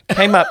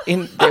came up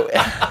in...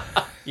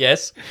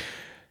 Yes.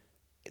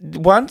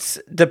 Once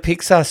the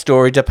Pixar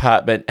story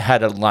department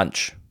had a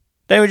lunch,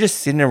 they were just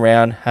sitting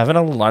around having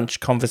a lunch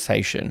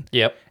conversation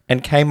Yep.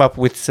 and came up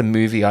with some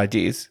movie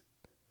ideas.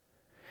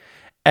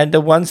 And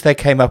the ones they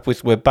came up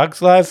with were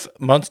Bug's Life,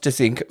 Monsters,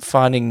 Inc.,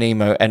 Finding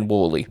Nemo, and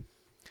Wall-E.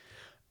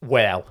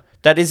 Wow.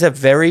 That is a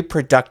very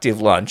productive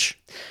lunch.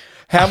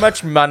 How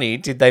much money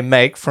did they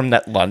make from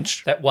that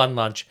lunch? That one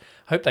lunch.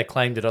 Hope they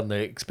claimed it on the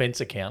expense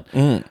account.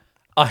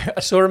 I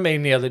saw a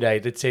meme the other day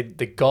that said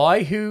the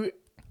guy who,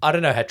 I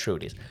don't know how true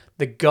it is,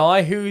 the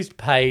guy who's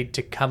paid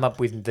to come up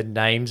with the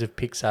names of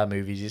Pixar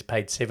movies is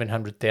paid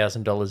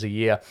 $700,000 a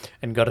year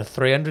and got a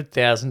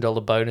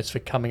 $300,000 bonus for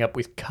coming up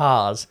with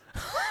Cars.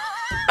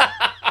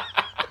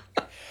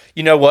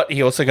 You know what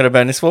he also got a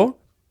bonus for?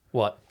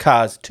 What?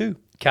 Cars 2.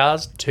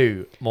 Cars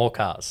 2. More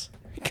Cars.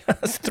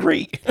 Cars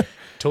 3.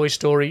 Toy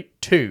Story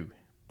 2.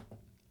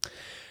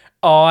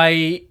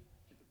 I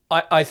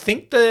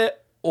think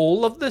that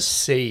all of the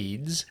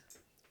seeds,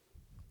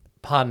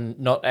 pun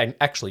not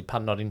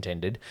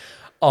intended,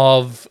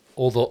 of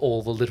all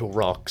the little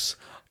rocks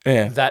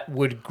Yeah. that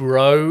would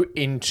grow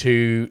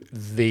into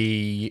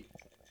the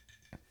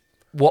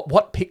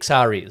what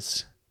Pixar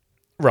is,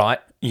 right?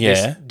 Yeah.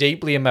 This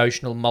deeply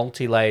emotional,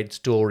 multi-layered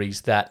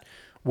stories that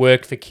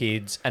work for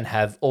kids and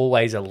have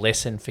always a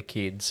lesson for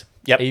kids.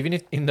 Yep. Even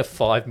if in the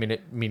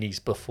 5-minute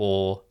minis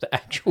before the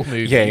actual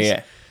movies.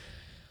 Yeah.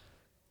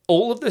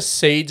 All of the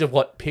seeds of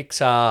what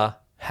Pixar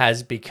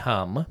has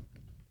become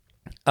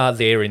are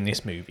there in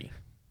this movie.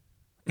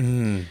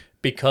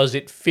 Because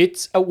it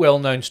fits a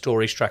well-known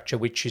story structure,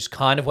 which is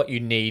kind of what you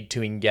need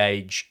to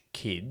engage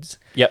kids.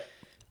 Yep.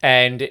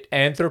 And it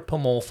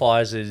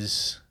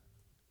anthropomorphizes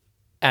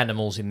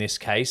animals in this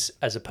case,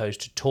 as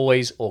opposed to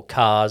toys or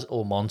cars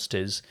or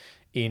monsters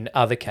in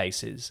other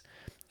cases.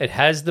 It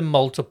has the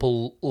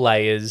multiple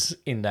layers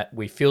in that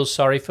we feel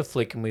sorry for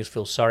Flick and we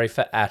feel sorry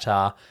for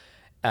Attar.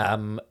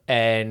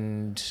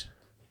 And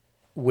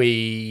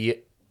we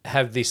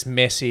have this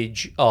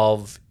message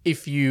of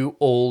if you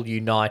all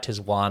unite as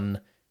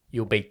one,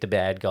 you'll beat the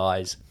bad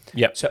guys.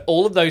 Yep. So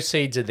all of those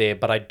seeds are there,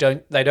 but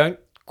they don't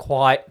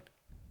quite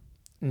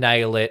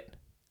nail it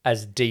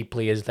as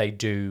deeply as they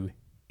do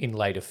in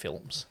later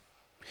films.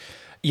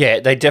 Yeah,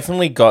 they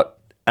definitely got...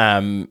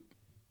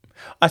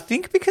 I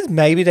think because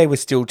maybe they were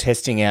still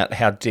testing out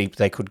how deep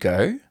they could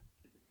go.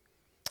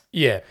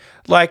 Yeah.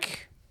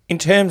 Like, in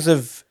terms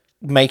of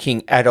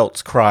making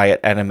adults cry at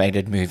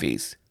animated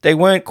movies, they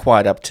weren't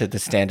quite up to the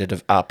standard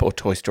of Up or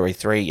Toy Story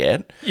 3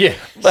 yet. Yeah.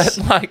 But,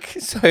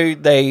 so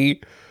they,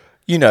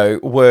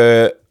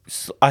 were,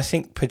 I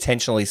think,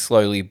 potentially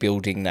slowly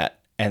building that.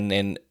 And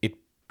then it,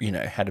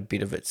 had a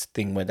bit of its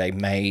thing where they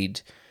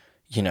made,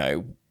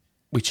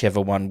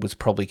 whichever one was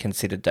probably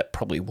considered that,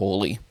 probably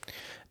Wall-E.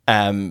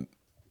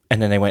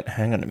 And then they went,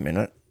 hang on a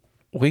minute.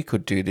 we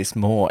could do this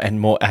more, and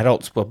more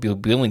adults will be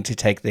willing to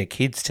take their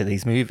kids to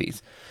these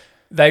movies.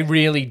 They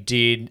really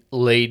did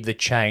lead the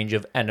change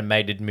of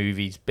animated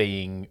movies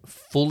being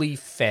fully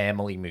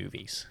family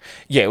movies.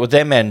 Yeah, well,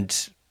 them and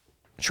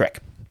Shrek.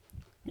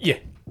 Yeah,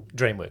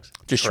 DreamWorks.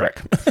 Just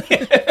Correct.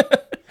 Shrek.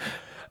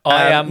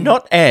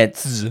 Not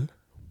Ants.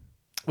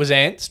 Was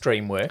Ants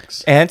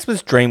DreamWorks? Ants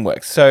was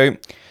DreamWorks. So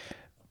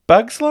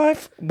Bugs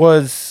Life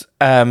was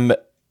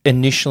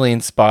initially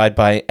inspired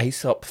by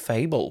Aesop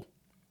fable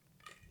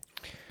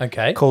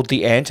Okay. called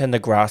The Ant and the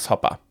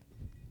Grasshopper.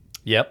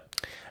 Yep.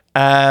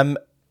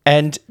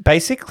 And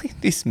basically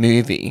this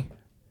movie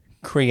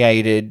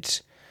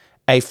created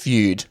a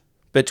feud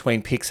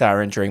between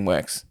Pixar and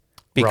DreamWorks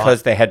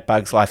because they had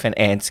Bugs Life and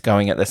Ants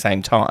going at the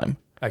same time.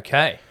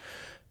 Okay.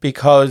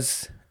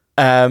 Because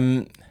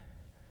the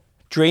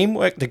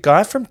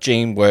guy from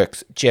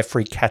DreamWorks,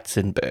 Jeffrey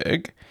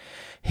Katzenberg,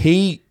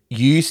 he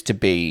used to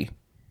be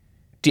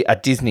a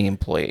Disney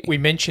employee. We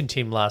mentioned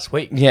him last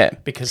week. Yeah.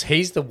 Because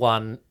he's the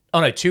one... Oh,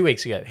 no, 2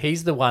 weeks ago.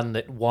 He's the one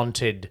that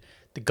wanted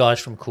the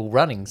guys from Cool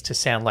Runnings to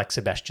sound like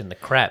Sebastian the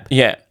Crab.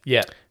 Yeah.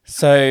 Yeah.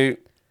 So,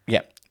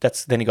 yeah,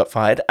 then he got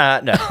fired.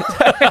 No.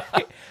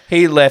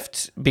 He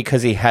left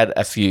because he had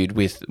a feud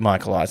with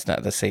Michael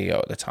Eisner, the CEO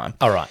at the time.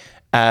 All right.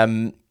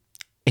 Then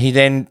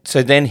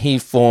he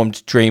formed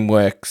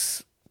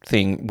DreamWorks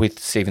thing with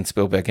Steven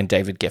Spielberg and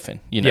David Geffen,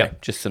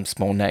 just some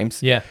small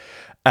names. Yeah.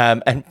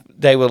 And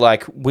they were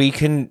like, we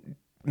can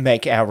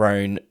make our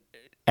own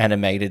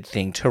animated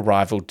thing to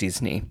rival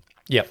Disney.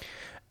 Yep.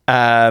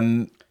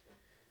 Pixar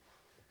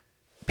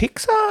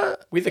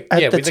with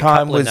at a the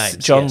time couple of was names,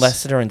 John yes.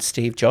 Lasseter and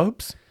Steve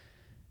Jobs.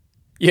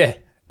 Yeah.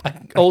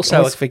 Also,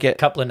 always a forget.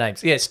 couple of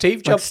names. Yeah,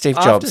 Steve Jobs. Steve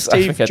After Jobs,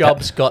 I Steve forget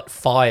Jobs that. got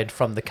fired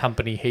from the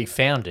company he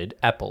founded,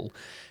 Apple,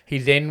 he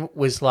then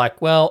was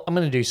like, well, I'm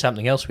going to do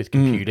something else with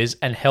computers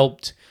and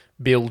helped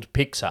build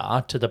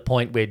Pixar to the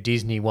point where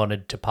Disney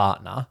wanted to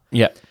partner.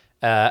 Yeah.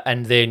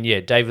 And then,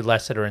 David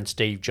Lasseter and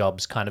Steve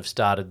Jobs kind of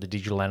started the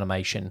digital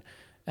animation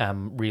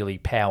really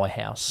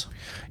powerhouse.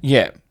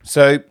 Yeah.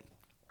 So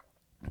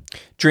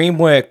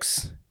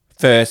DreamWorks'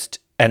 first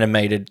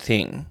animated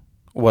thing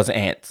was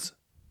Ants.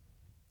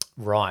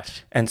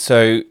 Right. And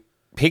so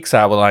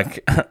Pixar were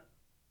like,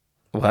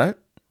 what?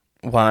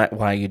 Why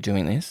are you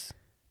doing this?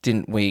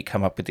 Didn't we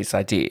come up with this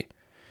idea?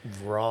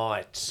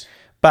 Right.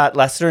 But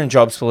Lasseter and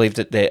Jobs believed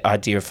that their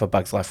idea for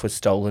Bugs Life was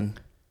stolen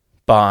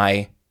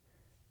by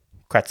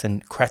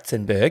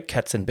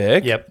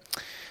Katzenberg. Yep.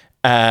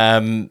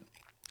 And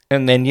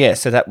then,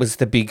 so that was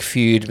the big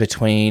feud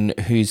between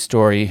who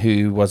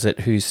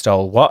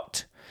stole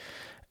what.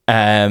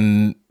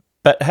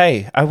 But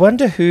hey, I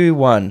wonder who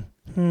won.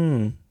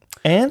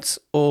 Ants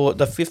or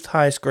the fifth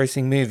highest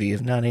grossing movie of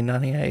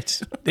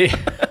 1998?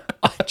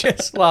 I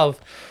just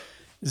love...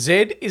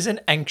 Zed is an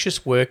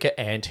anxious worker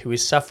ant who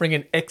is suffering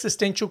an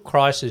existential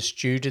crisis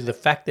due to the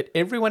fact that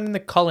everyone in the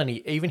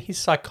colony, even his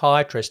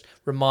psychiatrist,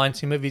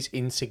 reminds him of his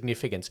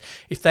insignificance.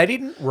 If they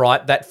didn't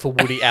write that for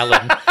Woody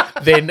Allen,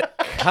 then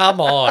come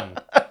on.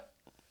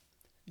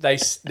 They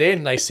set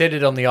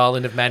it on the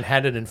island of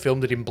Manhattan and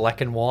filmed it in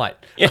black and white.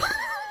 Yeah.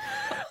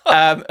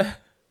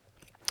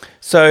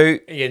 So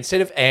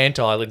instead of Ant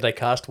Island, they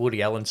cast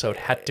Woody Allen, so it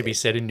had to be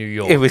set in New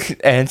York. It was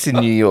Ants in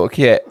New York,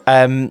 yeah.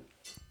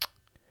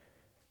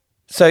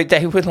 So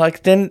they were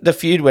like, then the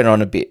feud went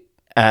on a bit.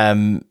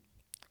 And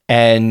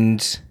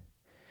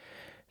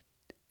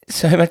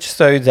so much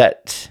so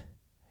that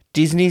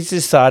Disney's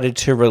decided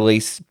to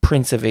release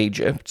Prince of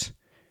Egypt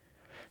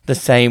the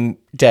same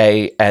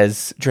day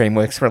as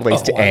DreamWorks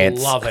released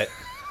Ants. I love it.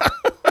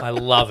 I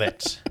love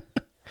it.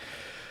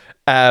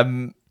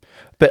 But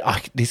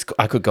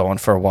I could go on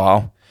for a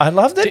while. I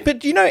love that,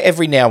 but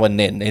every now and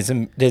then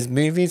there's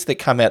movies that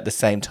come out the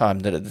same time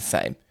that are the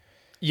same.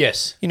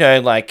 Yes.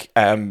 Like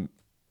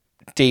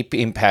Deep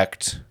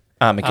Impact,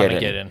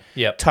 Armageddon.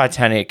 Yep.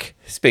 Titanic,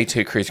 Speed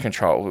 2 Cruise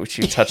Control, which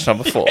you touched on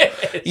before.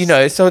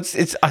 Yes. So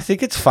it's. I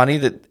think it's funny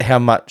that how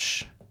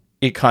much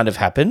it kind of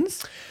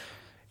happens.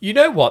 You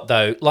know what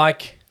though?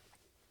 Like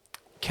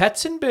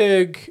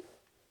Katzenberg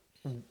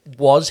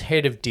was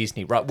head of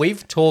Disney, right?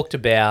 We've talked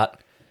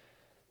about.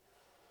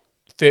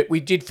 We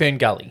did Fern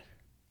Gully.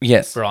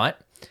 Yes. Right?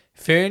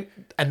 And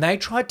they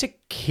tried to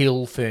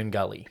kill Fern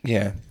Gully.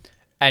 Yeah.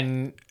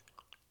 And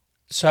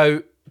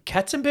so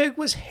Katzenberg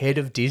was head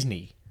of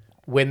Disney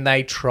when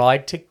they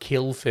tried to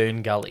kill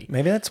Fern Gully.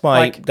 Maybe that's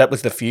why that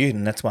was the feud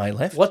and that's why he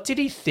left. What did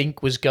he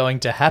think was going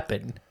to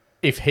happen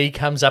if he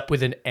comes up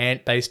with an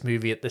ant-based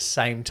movie at the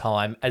same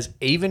time as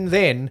even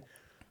then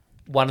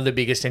one of the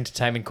biggest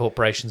entertainment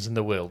corporations in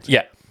the world?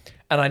 Yeah.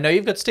 And I know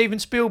you've got Steven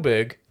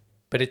Spielberg,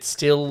 but it's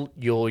still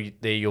your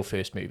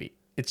first movie.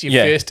 It's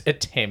your first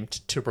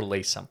attempt to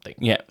release something.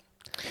 Yeah.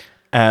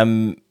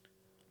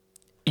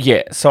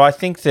 So I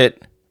think that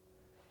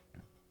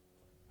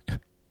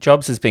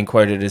Jobs has been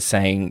quoted as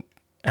saying,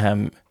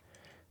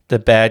 the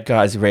bad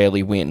guys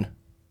rarely win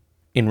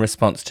in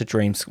response to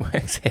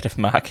DreamWorks' head of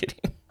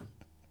marketing.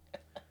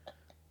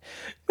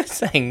 We're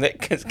saying that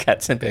because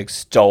Katzenberg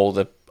stole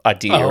the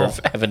idea of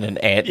having an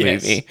ant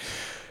movie.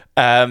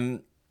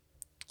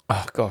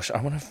 Oh, gosh, I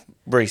want to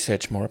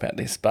research more about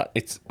this, but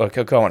I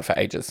could go on for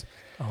ages.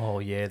 Oh,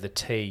 yeah, the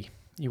tea.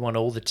 You want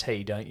all the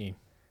tea, don't you?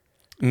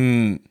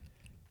 Mm,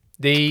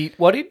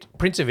 What did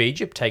Prince of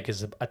Egypt take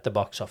us at the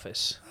box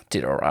office?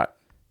 did all right.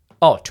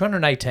 Oh,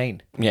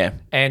 218. Yeah.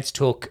 Ants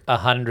took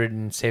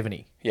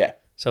 170. Yeah.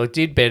 So it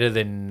did better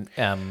than...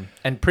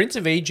 and Prince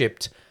of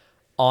Egypt,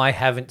 I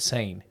haven't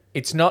seen.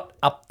 It's not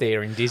up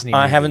there in Disney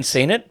I movies. haven't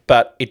seen it,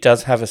 but it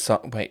does have a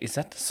song. Wait, is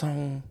that the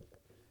song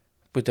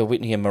with the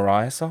Whitney and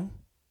Mariah song?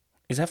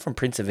 Is that from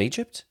Prince of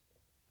Egypt?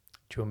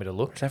 Do you want me to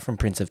look? Or is that from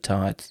Prince of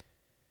Tides?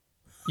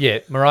 Yeah,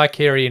 Mariah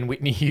Carey and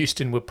Whitney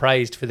Houston were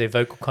praised for their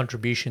vocal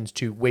contributions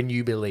to When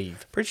You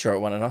Believe. Pretty sure it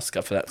won an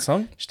Oscar for that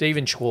song.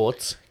 Stephen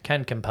Schwartz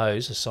can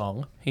compose a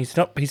song. He's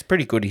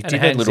pretty good. He And did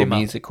a Hans little Zimmer.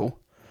 musical.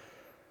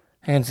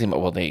 Hans Zimmer.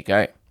 Well, there you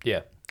go.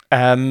 Yeah.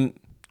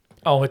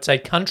 Oh, It's a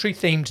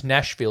country-themed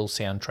Nashville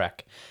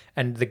soundtrack,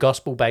 and the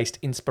gospel-based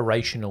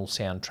inspirational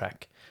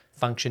soundtrack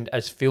functioned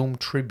as film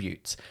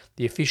tributes.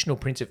 The official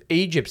Prince of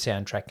Egypt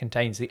soundtrack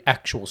contains the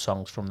actual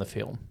songs from the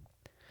film.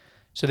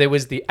 So there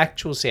was the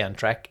actual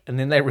soundtrack, and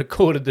then they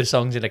recorded the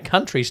songs in a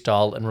country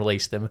style and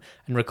released them,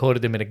 and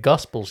recorded them in a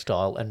gospel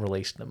style and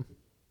released them.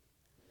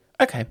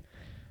 okay.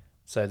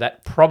 So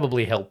that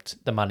probably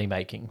helped the money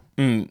making.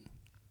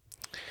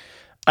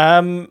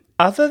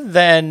 Other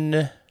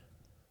than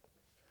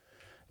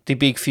the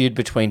big feud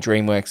between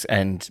DreamWorks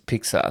and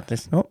Pixar,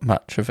 there's not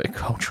much of a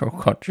cultural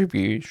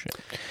contribution.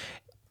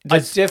 I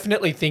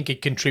definitely think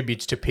it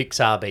contributes to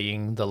Pixar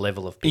being the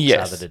level of Pixar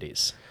Yes. that it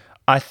is.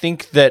 I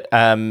think that,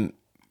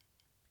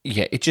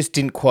 it just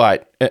didn't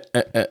quite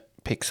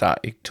Pixar.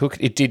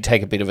 It did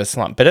take a bit of a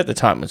slump, but at the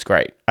time it was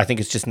great. I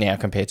think it's just now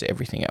compared to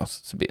everything else,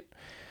 it's a bit,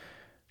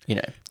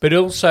 But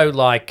also,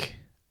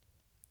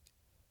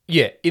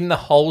 in the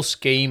whole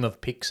scheme of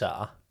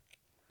Pixar,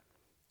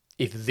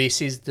 if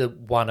this is the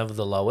one of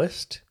the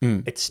lowest,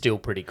 it's still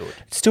pretty good.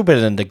 It's still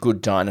better than The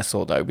Good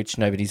Dinosaur, though, which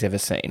nobody's ever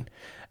seen.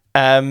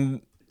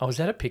 Oh, is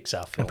that a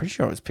Pixar film? I'm pretty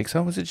sure it was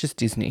Pixar. Was it just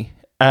Disney?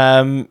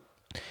 Well,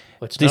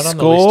 it's the not on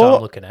the list score-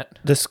 I'm looking at.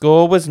 The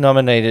score was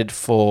nominated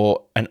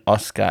for an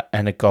Oscar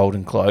and a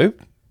Golden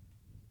Globe.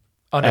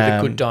 Oh, no,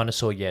 The Good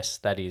Dinosaur, yes,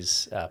 that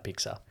is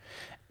Pixar.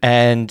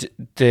 And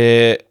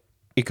it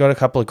got a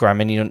couple of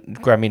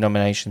Grammy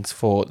nominations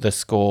for the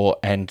score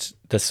and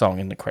the song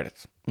in the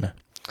credits. No.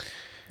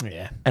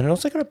 Yeah, And it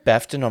also got a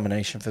BAFTA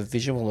nomination for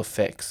visual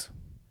effects.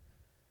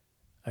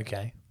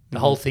 okay. The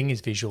whole thing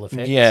is visual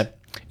effects. Yeah,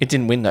 it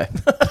didn't win though.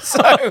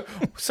 So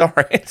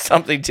sorry,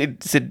 something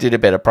did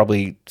it better.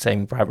 Probably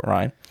Saving Private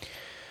Ryan.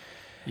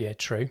 Yeah,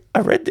 true.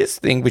 I read this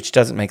thing which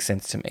doesn't make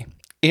sense to me.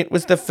 It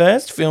was the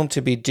first film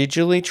to be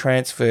digitally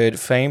transferred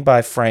frame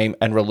by frame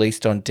and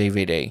released on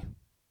DVD.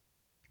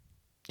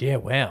 Yeah,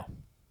 wow.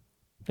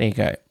 There you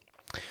go.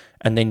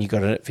 And then you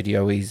got it at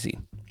Video Easy.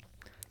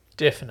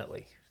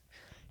 Definitely.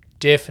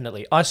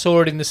 I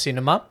saw it in the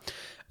cinema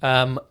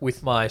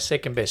with my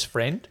second best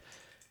friend.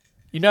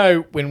 You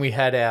know, when we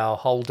had our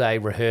whole day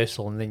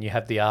rehearsal and then you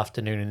have the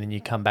afternoon and then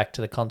you come back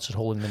to the concert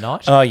hall in the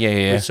night? Oh,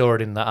 yeah. We saw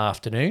it in the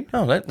afternoon.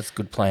 Oh, that was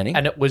good planning.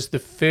 And it was the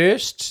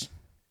first...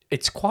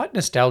 It's quite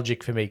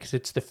nostalgic for me because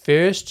it's the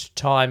first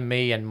time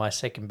me and my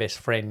second best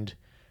friend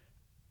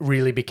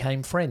really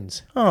became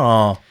friends.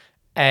 Oh,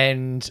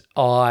 And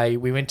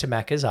we went to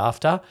Macca's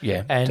after.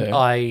 Yeah, And do.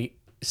 I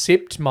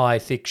sipped my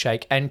thick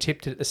shake and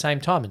tipped it at the same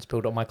time and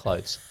spilled on my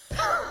clothes.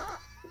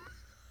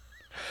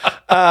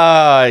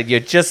 you're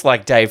just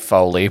like Dave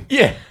Foley.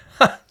 Yeah.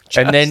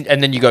 And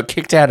then you got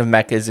kicked out of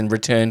Macca's and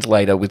returned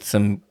later with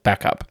some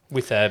backup.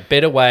 With a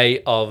better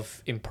way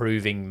of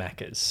improving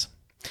Macca's.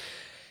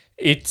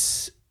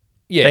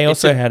 They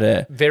also had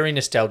a very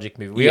nostalgic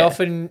movie. We Yeah.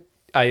 often...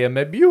 I am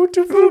a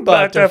beautiful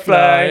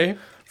butterfly.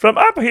 From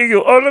up here,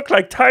 you all look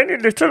like tiny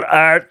little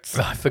ants.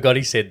 I forgot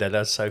he said that. That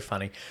was so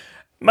funny.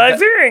 My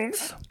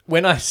wings.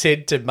 When I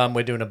said to Mum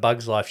we're doing A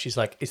Bug's Life, she's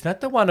like, is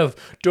that the one of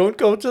don't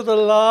go to the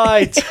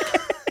light?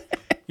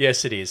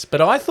 Yes, it is.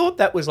 But I thought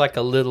that was like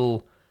a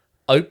little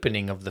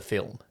opening of the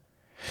film.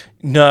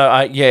 No,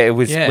 it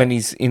was Yeah. when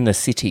he's in the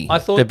city. I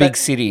thought the big that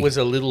city. was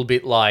a little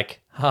bit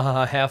like,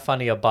 how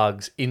funny are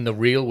bugs in the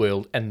real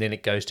world? And then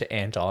it goes to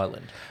Ant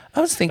Island. I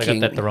was I thinking,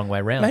 got that the wrong way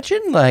around.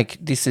 imagine like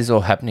this is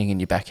all happening in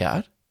your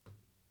backyard.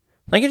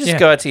 Like you just Yeah.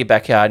 go out to your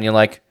backyard and you're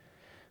like,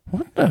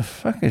 what the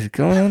fuck is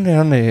going on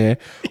down there?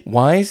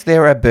 Why is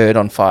there a bird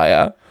on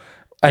fire?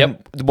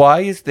 And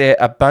why is there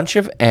a bunch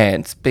of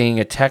ants being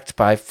attacked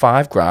by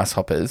 5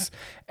 grasshoppers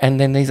and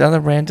then these other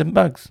random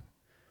bugs?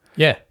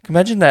 Yeah.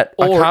 Imagine that.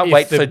 I Or can't if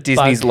wait the for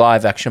Disney's bug-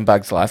 live action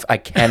Bugs Life. I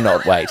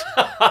cannot wait.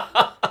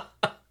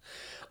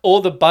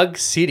 Or the Bug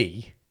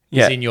City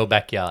Yeah. is in your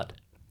backyard.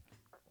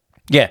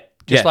 Yeah.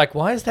 Just yeah. like,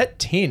 why is that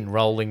tin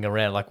rolling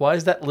around? Like, why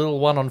is that little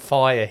one on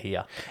fire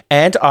here?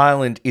 Ant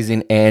Island is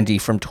in Andy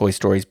from Toy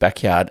Story's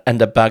backyard, and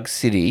the Bug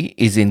City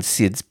is in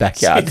Sid's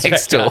backyard It's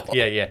next door.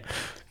 backyard. Yeah.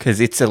 Because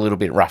it's a little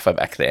bit rougher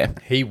back there.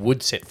 He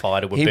would set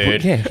fire to a He bird.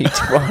 would, yeah,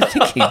 I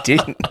think he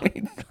did.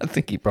 I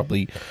think he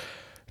probably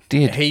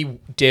did. He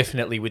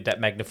definitely, with that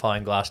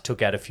magnifying glass,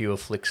 took out a few of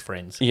Flick's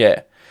friends.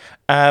 Yeah.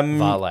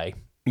 Varley.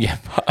 Yeah.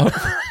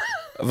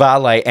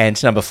 Varley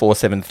and number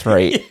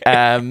 473.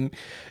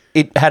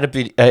 It had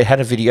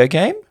a video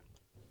game,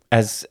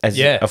 as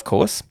Yeah. of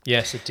course.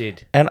 Yes, it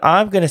did. And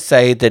I'm going to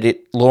say that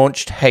it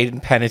launched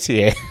Hayden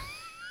Panettiere.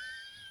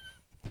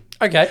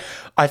 Okay.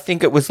 I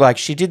think it was like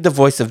she did the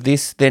voice of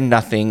this, then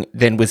nothing,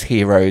 then was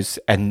Heroes,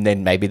 and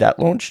then maybe that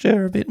launched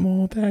her a bit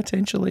more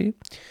potentially.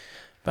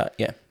 But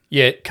yeah.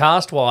 Yeah,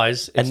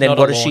 cast-wise, it's And then not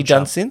what a has she launcher.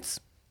 done since?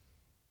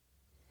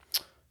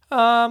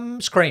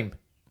 Scream.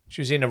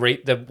 She was in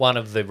one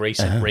of the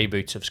recent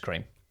reboots of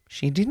Scream.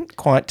 She didn't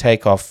quite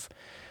take off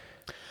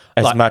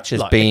as much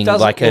as it being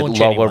doesn't like a launch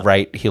lower anyone.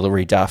 rate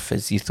Hilary Duff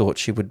as you thought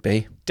she would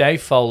be.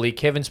 Dave Foley,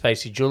 Kevin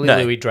Spacey, Julie No.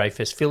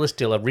 Louis-Dreyfus, Phyllis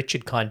Diller,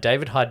 Richard Kind,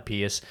 David Hyde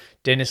Pierce,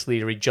 Dennis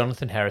Leary,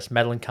 Jonathan Harris,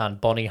 Madeline Kahn,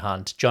 Bonnie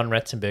Hunt, John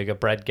Ratzenberger,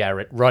 Brad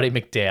Garrett, Roddy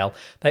McDowell.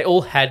 They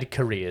all had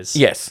careers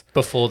Yes.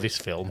 before this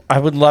film. I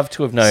would love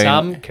to have known.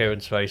 Some Kevin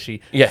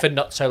Spacey Yeah. for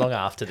not so long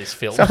after this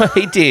film.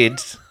 He did,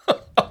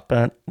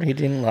 but he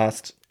didn't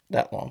last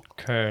that long.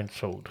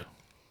 Cancelled.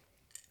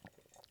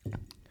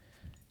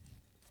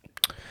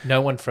 No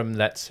one from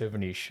That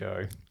 70s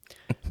Show.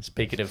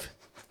 Speaking of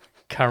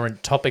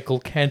current topical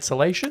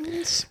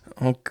cancellations.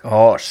 Oh,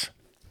 gosh.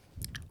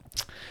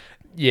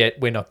 Yeah,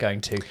 we're not going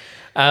to.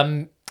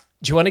 Do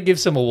you want to give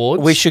some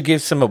awards? We should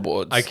give some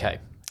awards. Okay.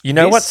 You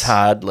know This- what's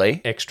hard,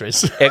 Lee?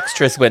 Extras.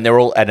 Extras when they're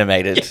all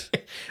animated.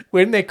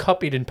 When they're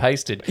copied and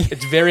pasted,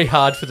 it's very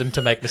hard for them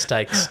to make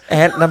mistakes.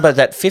 Ant number,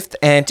 that fifth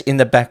ant in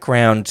the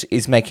background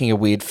is making a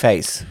weird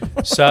face.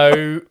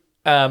 So,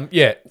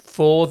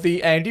 for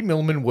the Andy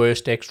Millman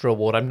Worst Extra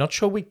Award, I'm not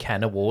sure we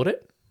can award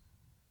it.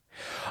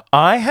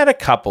 I had a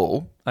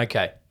couple.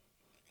 Okay.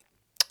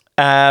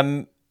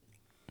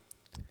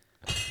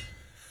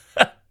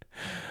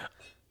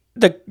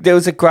 There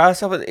was a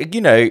grasshopper,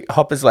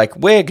 Hopper's like,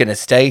 we're going to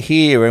stay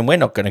here and we're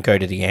not going to go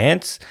to the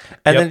ants.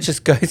 And then Yep. it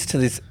just goes to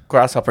this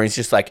grasshopper and he's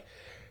just like,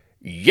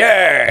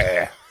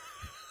 yeah.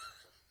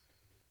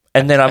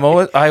 And then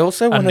I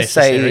also want to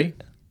say Unnecessary.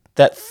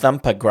 that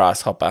Thumper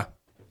grasshopper.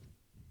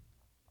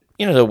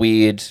 You know, the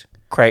weird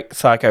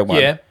psycho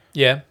one.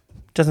 Yeah.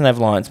 Doesn't have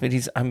lines, but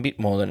he's a bit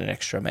more than an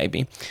extra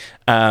maybe.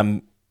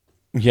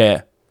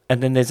 Yeah.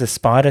 And then there's a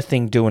spider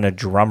thing doing a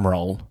drum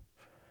roll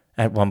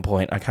at one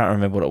point. I can't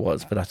remember what it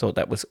was, but I thought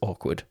that was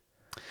awkward.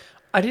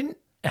 I didn't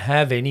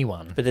have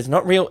anyone. But there's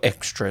not real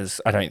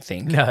extras, I don't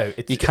think. No,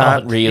 it's You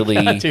can't odd. really-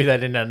 You can't do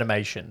that in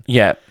animation.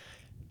 Yeah.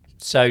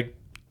 So,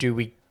 do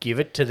we give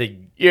it to the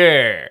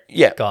Yeah.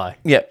 guy?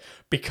 Yeah.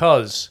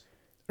 Because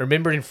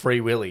remember in Free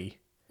Willy,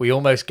 we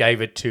almost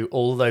gave it to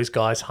all those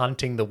guys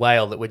hunting the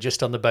whale that were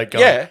just on the boat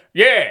going,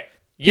 Yeah.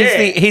 yeah,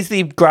 He's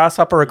the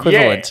grasshopper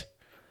equivalent.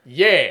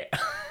 yeah.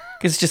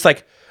 Because it's just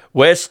like,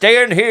 we're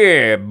staying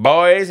here,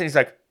 boys. And he's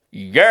like,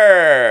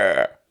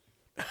 yeah.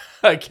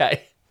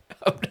 Okay.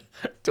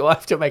 Do I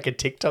have to make a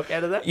TikTok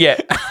out of that? Yeah.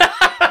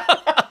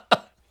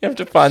 You have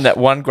to find that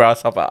one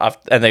grasshopper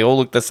and they all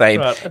look the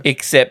same, Right.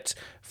 except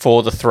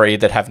for the three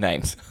that have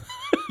names.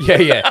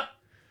 Yeah.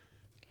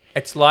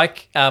 It's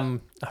like, I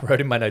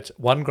wrote in my notes,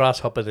 one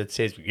grasshopper that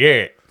says,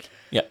 yeah.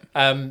 Yeah.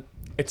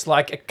 It's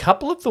like a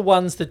couple of the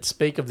ones that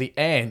speak of the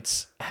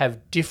ants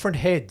have different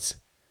heads.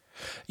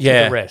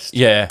 Yeah. the rest.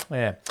 Yeah.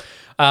 Yeah.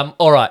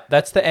 All right.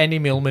 That's the Andy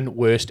Millman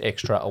Worst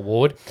Extra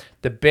Award.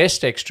 The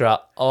Best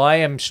Extra, I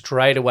am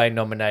straight away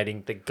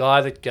nominating the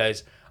guy that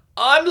goes,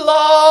 I'm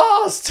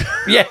lost.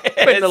 Yeah.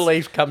 when the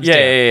leaf comes Yeah,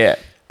 down. yeah.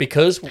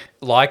 Because,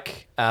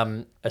 like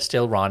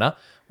Estelle Reiner,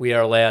 we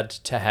are allowed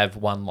to have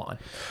one line.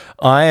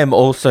 I am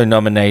also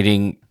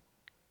nominating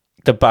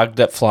the bug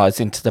that flies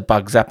into the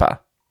bug zapper.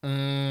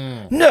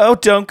 No,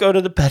 don't go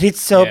to the bed. It's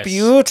so Yes.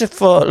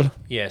 beautiful.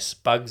 Yes,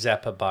 Bug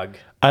Zapper Bug.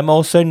 I'm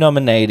also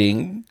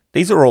nominating,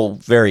 these are all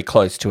very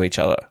close to each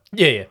other.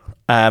 Yeah.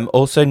 I'm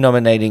also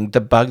nominating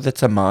the bug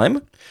that's a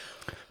mime.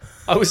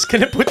 I was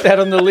going to put that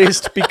on the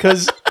list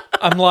because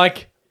I'm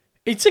like,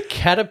 it's a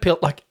caterpillar.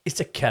 Like, it's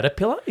a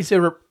caterpillar? Is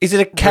there a... Is it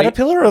a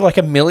caterpillar or like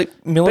a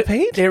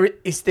millipede?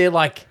 Is there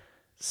like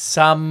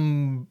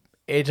some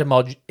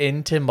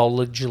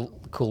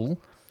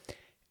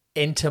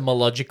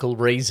entomological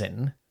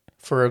reason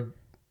for a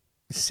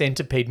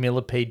centipede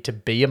millipede to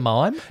be a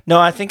mime? No,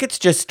 I think it's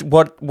just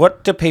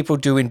what do people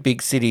do in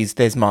big cities?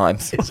 There's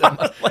mimes. It's a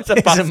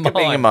busker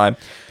being a mime.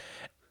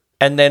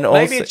 And then also,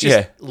 Maybe it's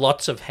just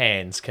lots of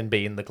hands can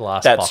be in the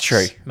glass That's box.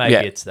 true. Maybe Yeah.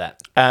 it's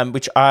that.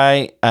 Which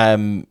I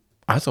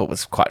thought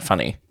was quite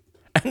funny.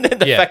 And then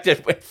the Yeah. fact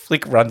that when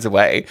Flick runs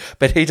away,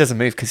 but he doesn't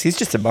move because he's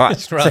just a mime.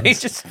 Just So runs. he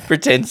just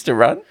pretends to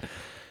run.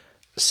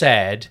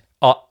 Sad.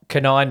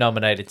 Can I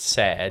nominate it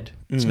sad?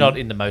 It's not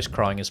in the most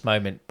cryingest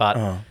moment,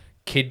 but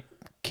kid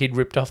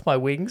ripped off my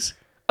wings.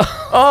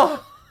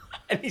 Oh,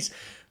 And he's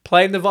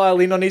playing the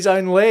violin on his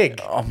own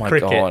leg. oh my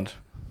Cricket. God.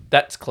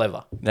 That's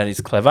clever. That is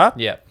clever.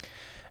 Yeah.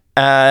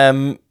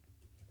 And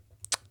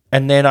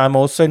then I'm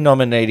also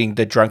nominating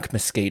the drunk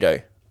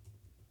mosquito.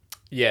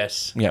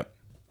 Yes. Yep.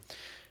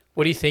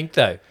 What do you think,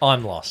 though?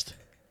 I'm lost.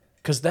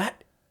 Because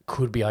that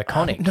could be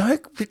iconic. No,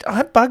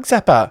 I'm Bug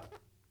Zapper.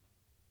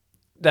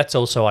 That's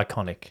also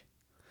iconic.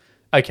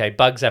 Okay,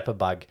 Bug Zapper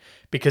Bug.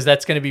 Because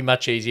that's going to be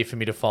much easier for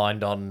me to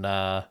find on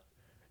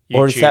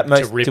Or is that YouTube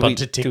most to rip do we-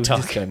 onto do we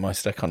TikTok. just go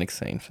most iconic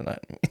scene for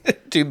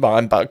that? Do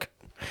Mime Bug.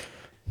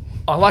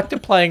 I like the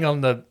playing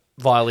on the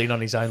violin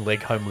on his own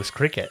leg, homeless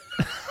cricket.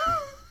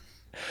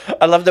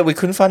 I love that we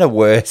couldn't find a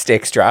worst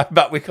extra,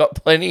 but we got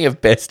plenty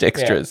of best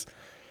extras.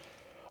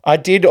 I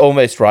did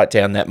almost write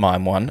down that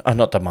mime one.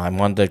 Not the mime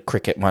one, the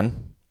cricket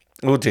one.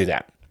 We'll do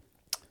that.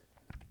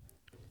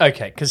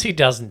 Okay, because he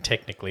doesn't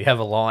technically have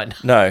a line.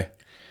 No.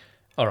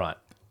 All right.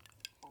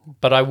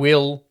 But I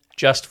will,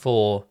 just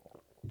for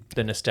the Is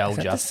that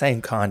nostalgia. the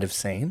same kind of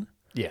scene?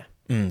 Yeah.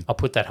 I'll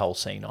put that whole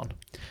scene on.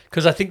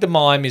 Because I think the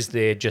mime is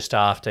there just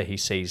after he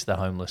sees the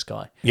homeless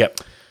guy. Yep.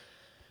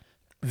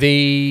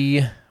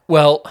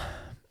 Well,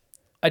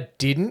 I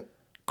didn't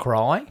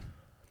cry.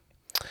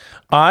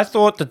 I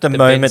thought that the Ben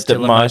moment that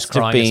Stiller must most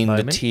have cryingest been the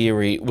moment.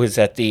 teary was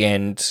at the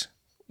end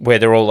where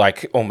they're all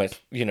like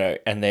almost,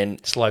 and then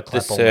Slow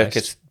clap the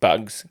circus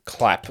bugs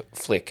clap,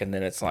 flick, and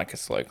then it's like a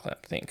slow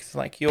clap thing. It's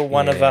like, you're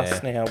one of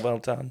us now. Well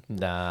done.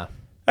 Nah.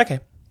 Okay.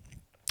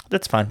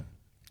 That's fine.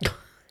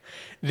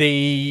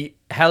 The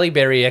Halle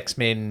Berry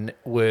X-Men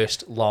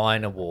Worst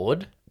Line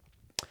Award.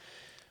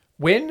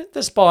 When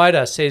the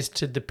spider says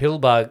to the pill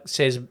bug,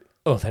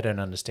 oh, they don't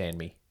understand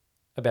me,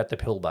 about the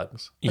pill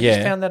bugs. I just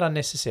Yeah. found that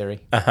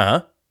unnecessary.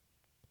 Uh-huh.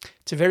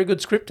 It's a very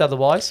good script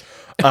otherwise.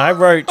 I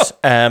wrote,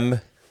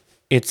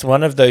 it's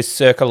one of those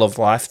circle of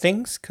life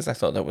things, because I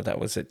thought that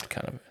was it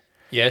kind of.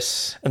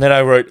 Yes. And then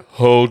I wrote,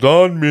 hold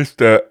on,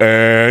 Mr.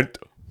 Ant.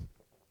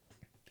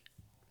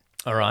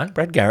 All right.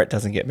 Brad Garrett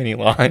doesn't get many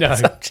lines. No.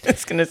 I'm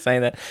just going to say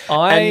that.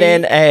 I- And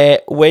then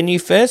when you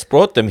first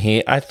brought them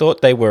here, I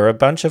thought they were a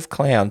bunch of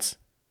clowns.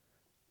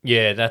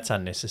 Yeah, that's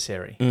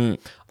unnecessary.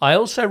 I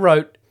also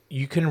wrote,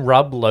 you can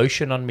rub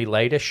lotion on me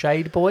later,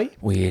 Shade Boy.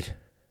 Weird.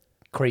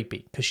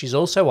 Creepy, because she's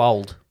also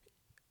old.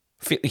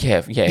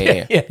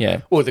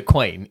 Yeah. Or the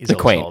Queen is The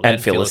also Queen old. and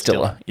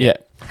Phyllis-Diller. Yeah.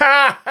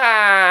 Ha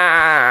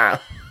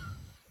ha!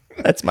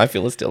 That's my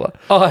Phyllis-Diller.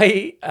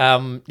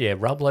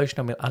 Rub lotion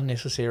on me,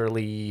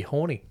 unnecessarily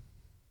horny.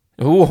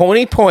 Ooh,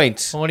 horny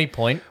point. Horny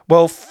point.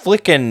 Well,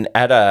 Flick and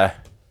Ada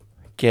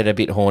get a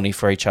bit horny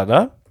for each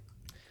other.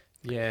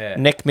 Yeah.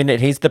 Next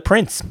minute, he's the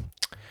prince.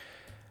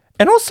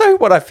 And also,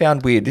 what I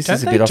found weird, this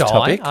is a bit off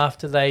topic.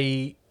 after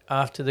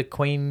the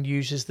Queen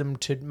uses them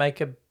to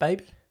make a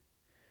baby?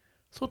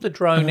 I thought the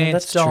drone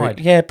ants That's true. died.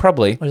 Yeah,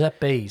 probably. Or is that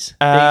bees?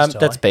 Bees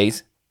That's die.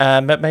 bees.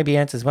 But maybe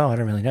ants as well. I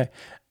don't really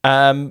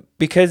know.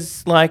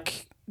 Because,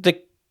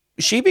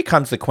 she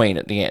becomes the queen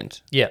at the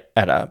end, Yeah.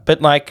 Ada.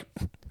 But,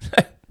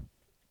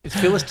 Is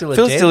Phyllis still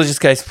Phil dead? still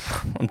just goes,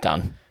 I'm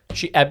done.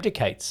 She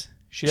abdicates.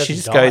 She doesn't She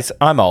just die. goes,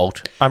 I'm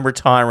old. I'm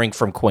retiring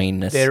from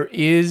queenness. There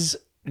is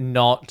a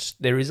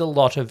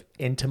lot of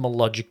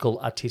entomological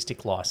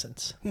artistic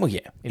license. Well,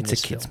 yeah, it's a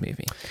this kid's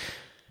movie.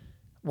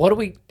 What do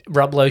we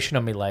rub lotion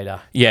on me later?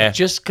 Yeah.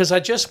 Just because I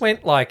just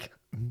went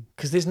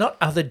because there's not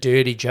other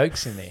dirty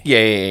jokes in there.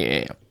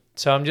 Yeah.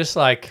 So I'm just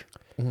like,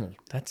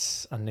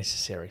 that's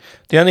unnecessary.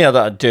 The only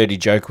other dirty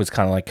joke was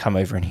kind of like, come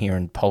over in here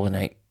and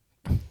pollinate.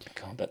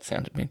 God, that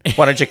sounded mean.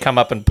 Why don't you come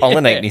up and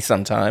pollinate me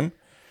sometime?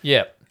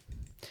 Yeah.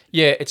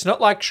 Yeah, it's not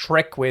like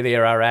Shrek where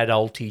there are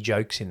adulty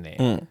jokes in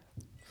there.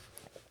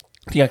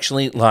 The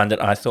actually line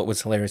that I thought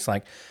was hilarious,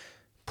 like,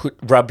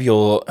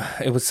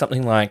 it was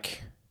something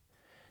like,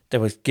 they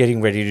were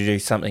getting ready to do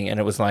something, and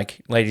it was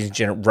like, ladies and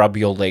gentlemen, rub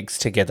your legs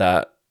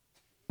together,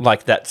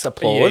 like that's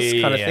applause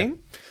kind of thing.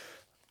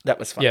 That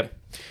was fun. Yep.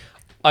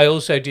 I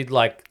also did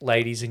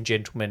ladies and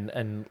gentlemen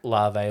and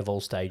larvae of all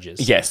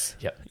stages. Yes.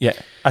 Yep. Yeah.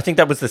 I think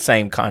that was the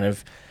same kind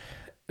of.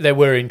 There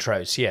were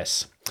intros,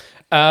 yes.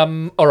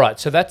 All right,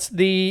 so that's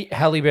the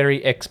Halle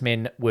Berry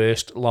X-Men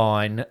worst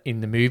line in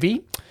the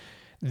movie.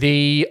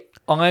 The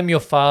I'm Your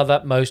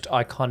Father most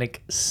iconic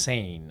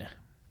scene.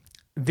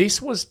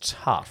 This was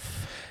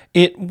tough.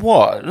 It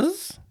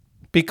was,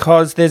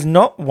 because there's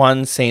not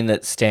one scene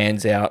that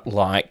stands out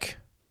like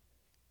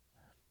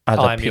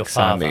other I'm Your Pixar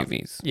Father.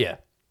 movies. Yeah.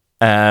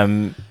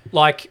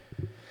 Like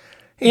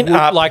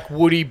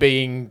Woody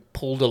being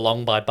pulled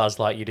along by Buzz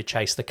Lightyear to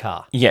chase the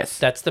car. Yes.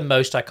 That's the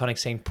most iconic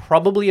scene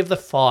probably of the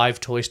 5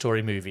 Toy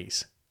Story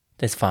movies.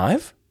 There's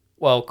 5?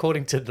 Well,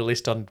 according to the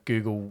list on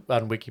Google,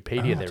 on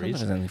Wikipedia, I there thought is.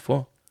 There's only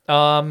 4.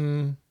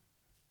 No,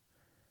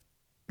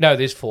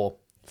 there's 4.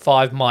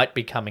 5 might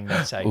be coming,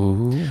 they say.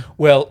 Ooh.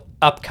 Well,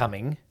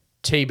 upcoming,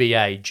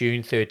 TBA,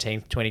 June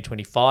 13th,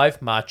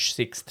 2025, March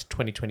 6th,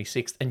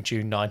 2026, and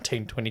June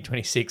 19th,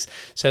 2026.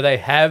 So they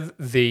have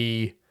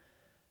the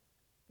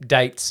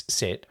dates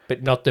set,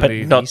 but not the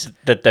movies. Not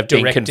that they've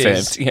been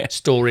Directors, confirmed. Yeah.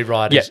 story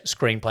writers, Yeah.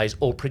 screenplays,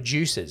 or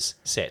producers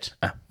set.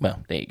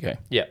 Well, there you go.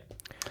 Yeah.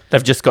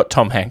 They've just got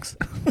Tom Hanks.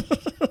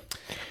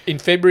 In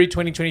February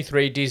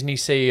 2023, Disney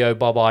CEO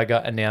Bob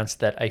Iger announced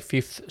that a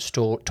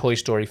 5th Toy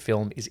Story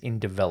film is in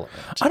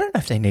development. I don't know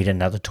if they need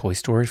another Toy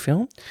Story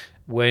film.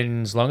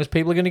 As long as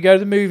people are going to go to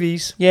the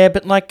movies. Yeah,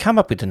 but come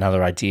up with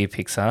another idea,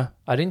 Pixar.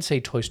 I didn't see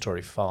Toy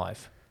Story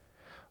 5.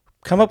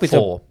 Come up with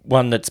 4.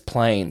 one that's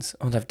planes.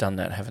 Oh, they've done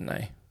that, haven't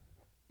they?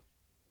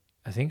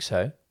 I think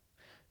so.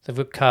 They've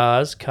got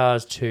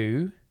Cars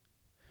 2.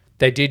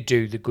 They did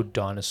do The Good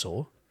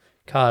Dinosaur.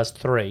 Cars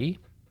 3.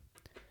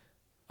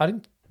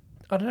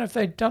 I don't know if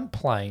they'd done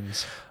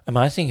planes. Am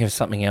I thinking of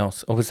something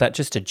else, or was that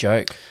just a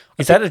joke?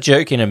 Is that a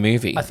joke in a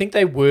movie? I think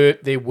there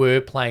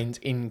were planes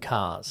in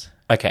Cars.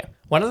 Okay.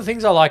 One of the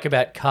things I like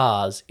about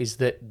Cars is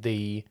that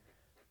the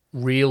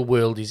real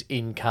world is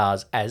in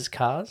Cars as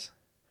Cars.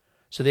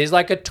 So there's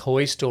like a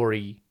Toy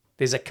Story.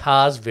 There's a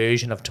Cars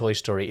version of Toy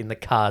Story in the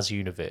Cars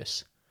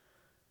universe.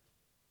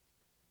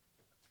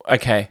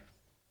 Okay.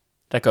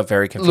 That got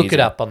very confusing. Look it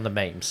up on the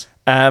memes.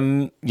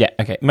 Yeah,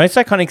 okay. Most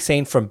iconic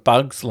scene from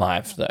Bug's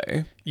Life,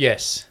 though.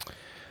 Yes.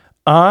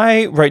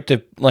 I wrote the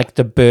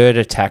bird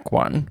attack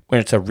one,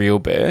 when it's a real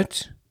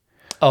bird.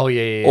 Oh,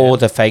 yeah. Or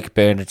the fake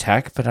bird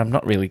attack, but I'm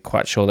not really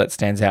quite sure that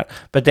stands out.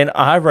 But then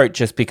I wrote,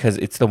 just because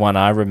it's the one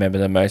I remember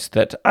the most,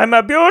 that I'm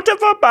a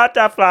beautiful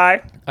butterfly.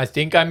 I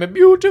think I'm a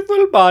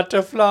beautiful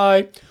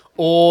butterfly.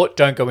 Or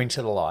Don't Go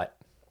Into the Light.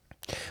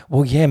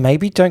 Well, yeah,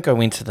 maybe Don't Go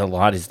Into the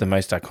Light is the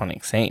most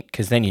iconic scene,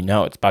 because then you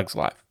know it's Bug's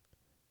Life.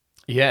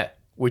 Yeah,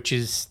 which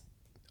is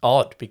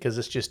odd because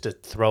it's just a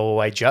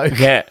throwaway joke.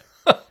 Yeah.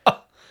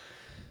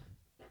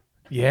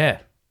 Yeah.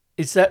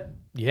 Is that...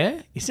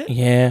 Yeah? Is it?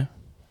 Yeah.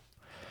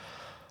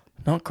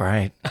 Not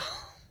great.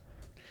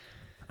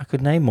 I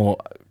could name more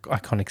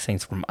iconic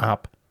scenes from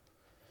Up.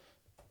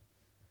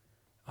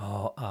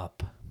 Oh,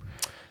 Up.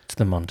 It's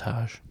the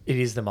montage. It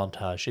is the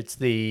montage. It's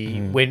the...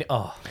 when...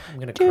 Oh, I'm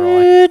going to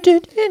cry.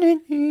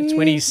 It's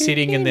when he's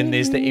sitting and then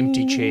there's the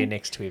empty chair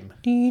next to him.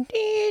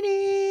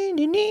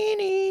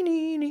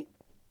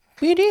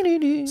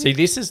 See,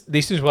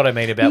 this is what I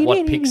mean about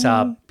what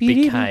Pixar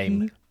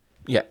became.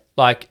 Yeah.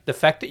 Like, the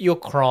fact that you're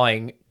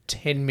crying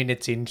 10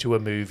 minutes into a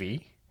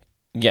movie,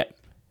 Yeah.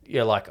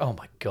 you're like, oh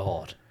my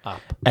God,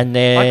 Up. And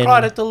then... I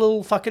cried at the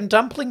little fucking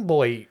dumpling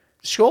boy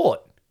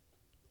short.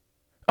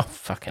 Oh,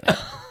 fucking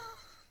hell.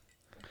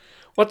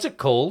 What's it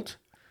called?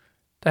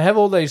 They have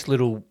all those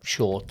little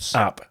shorts.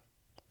 Up.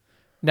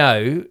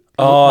 No.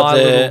 Oh, My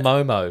Little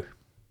Momo.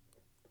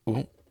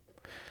 Ooh.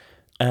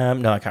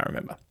 No, I can't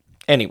remember.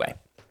 Anyway.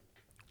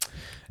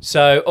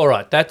 So, all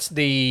right, that's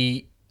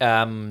the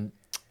I'm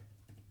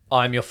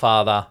Your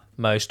Father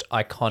most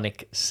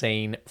iconic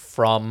scene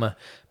from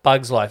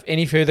Bug's Life.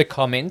 Any further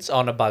comments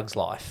on A Bug's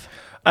Life?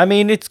 I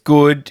mean, it's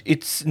good.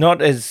 It's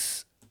not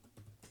as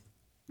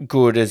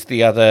good as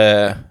the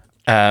other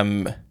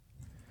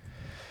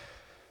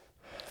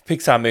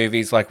Pixar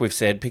movies. Like we've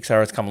said, Pixar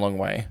has come a long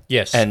way.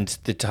 Yes. And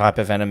the type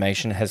of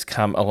animation has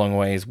come a long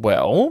way as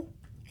well.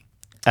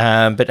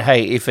 But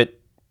hey, if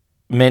it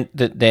meant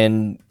that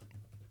then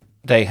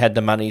they had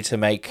the money to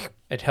make...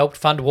 It helped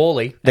fund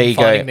WALL-E There and you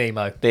go. Finding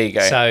Nemo. There you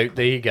go. So,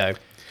 there you go.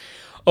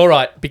 All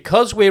right,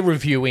 because we're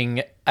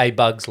reviewing A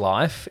Bug's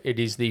Life, it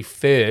is the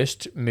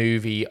first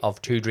movie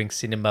of Two Drink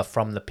Cinema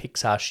from the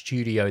Pixar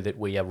studio that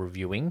we are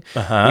reviewing.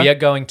 Uh-huh. We are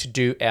going to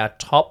do our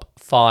top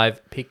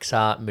 5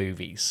 Pixar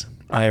movies.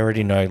 I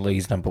already know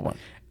Lee's number one.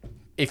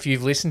 If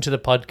you've listened to the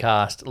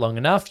podcast long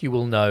enough, you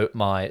will know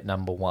my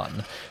number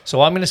 1.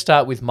 So I'm going to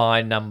start with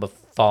my number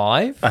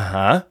 5,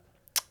 Uh-huh.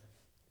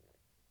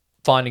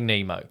 Finding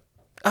Nemo.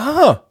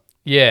 Oh,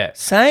 Yeah,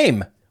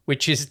 same.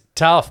 which is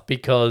tough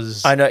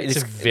because I know.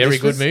 it's a very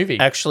good was movie.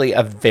 Actually,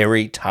 a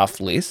very tough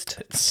list.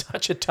 It's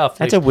such a tough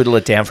I had list. to whittle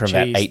it down from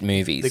Jeez, about 8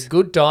 movies. The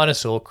Good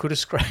Dinosaur could have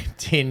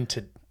scraped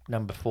into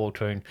number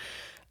 14.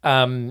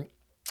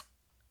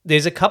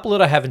 There's a couple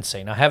that I haven't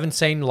seen. I haven't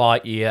seen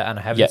Lightyear and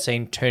I haven't Yep.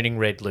 seen Turning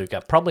Red, Luke. I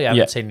probably haven't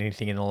Yep. seen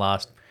anything in the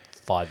last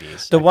 5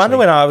 years. The one actually.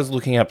 when I was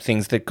looking up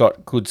things that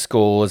got good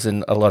scores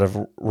and a lot of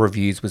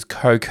reviews was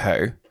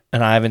Coco,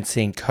 and I haven't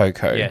seen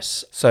Coco.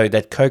 Yes. So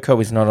that Coco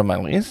is not on my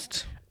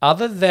list.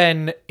 Other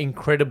than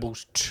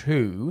Incredibles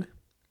 2,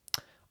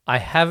 I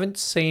haven't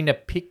seen a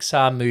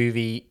Pixar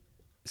movie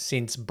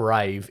since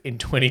Brave in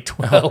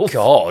 2012. Oh,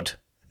 God.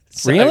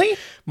 So, Really?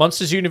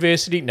 Monsters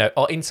University? No.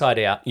 Oh, Inside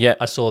Out. Yeah.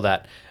 I saw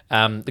that.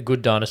 The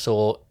Good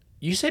Dinosaur.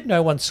 You said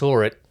no one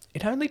saw it.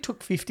 It only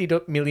took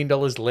 $50 million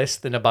less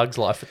than A Bug's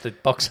Life at the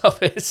box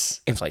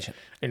office. Inflation.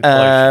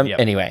 Inflation, yep.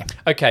 Anyway.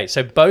 Okay,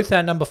 so both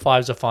our number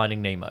 5s are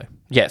Finding Nemo.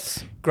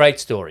 Yes. Great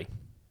story.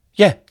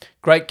 Yeah.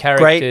 Great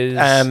characters.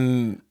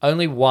 Great.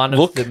 Only one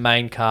look. of the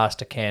main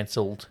cast are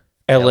cancelled.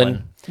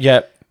 Ellen.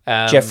 Yep.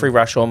 Um, Jeffrey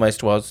Rush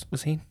almost was.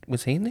 Was he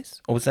in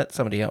this? Or was that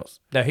somebody else?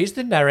 No, he's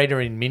the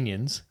narrator in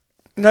Minions.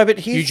 No, but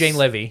he's... Eugene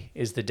Levy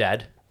is the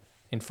dad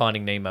in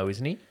Finding Nemo,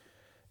 isn't he?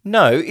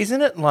 No,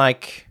 isn't it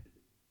like...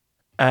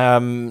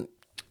 oh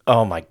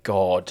my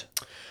God.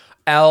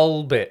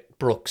 Albert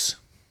Brooks.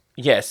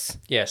 Yes.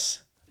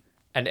 Yes.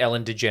 And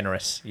Ellen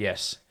DeGeneres.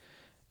 Yes.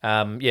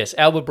 Yes,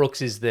 Albert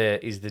Brooks is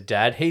the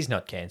dad. He's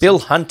not cancelled. Bill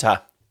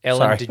Hunter.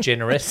 Ellen Sorry.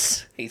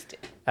 DeGeneres. He's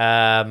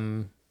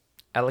dead.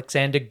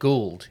 Alexander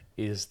Gould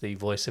is the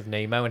voice of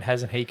Nemo, and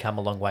hasn't he come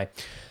a long way?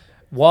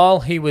 While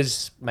he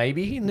was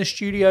maybe in the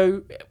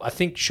studio, I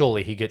think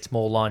surely he gets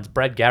more lines.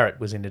 Brad Garrett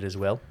was in it as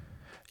well.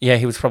 Yeah,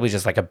 he was probably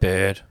just like a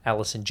bird.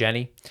 Allison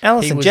Janney.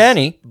 Allison He was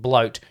Janney?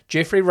 Bloat.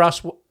 Jeffrey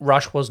Rush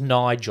was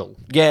Nigel.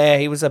 Yeah,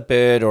 he was a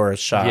bird or a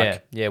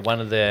shark. Yeah, one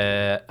of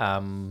the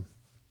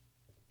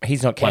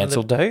He's not One of the-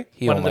 cancelled though.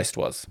 He one of the- almost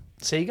was.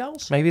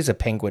 seagulls. Maybe he's a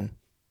penguin.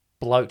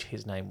 Bloat,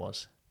 his name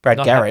was. Brad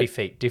Not Garrett. Happy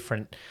Feet,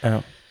 different.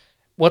 Oh.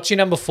 What's your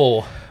number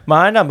 4?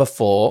 My number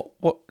 4,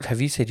 what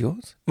have you said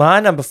yours? My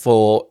number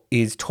 4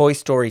 is Toy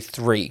Story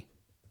 3.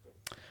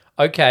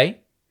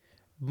 Okay.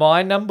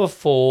 My number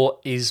 4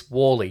 is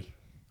Wall-E.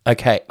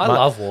 Okay. I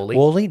love Wall-E.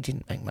 Wall-E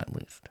didn't make my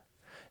list.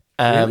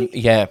 Really?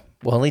 Yeah.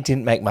 Wall-E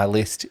didn't make my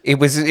list. I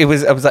was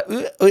like,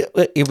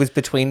 it was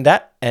between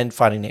that and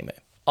Finding Nemo.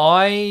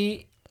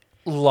 I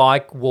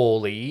like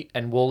Wall-E,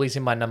 and Wall-E's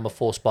in my number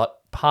 4 spot,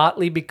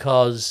 partly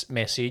because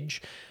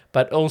message,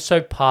 but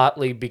also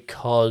partly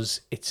because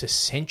it's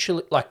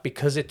essentially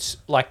because it's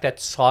like that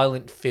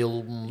silent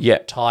film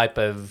type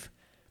of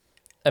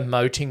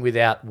emoting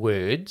without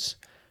words.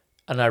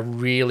 And I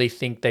really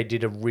think they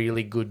did a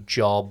really good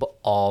job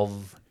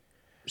of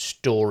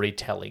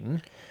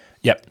storytelling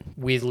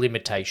with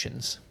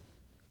limitations.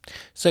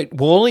 So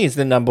Wall-E is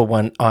the number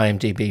 1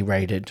 IMDb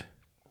rated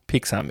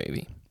Pixar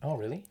movie. Oh,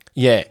 really?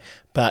 Yeah,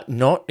 but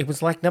it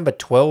was like number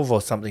 12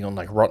 or something on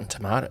like Rotten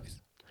Tomatoes.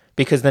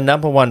 Because the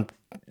number one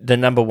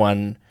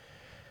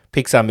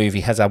Pixar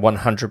movie has a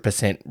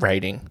 100%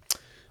 rating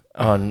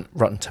on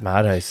Rotten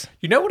Tomatoes.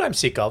 You know what I'm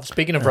sick of?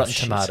 Speaking of Rotten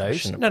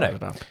Tomatoes.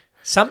 No.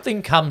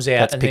 Something comes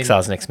out. That's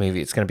Pixar's next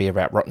movie. It's going to be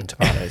about Rotten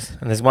Tomatoes.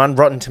 And there's one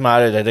Rotten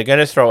Tomato that they're going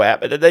to throw out,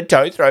 but then they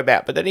don't throw him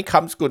out. But then he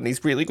comes good and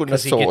he's really good in the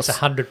sauce. Because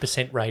he gets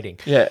 100% rating.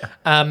 Yeah.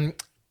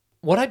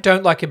 What I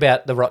don't like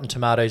about the Rotten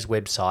Tomatoes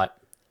website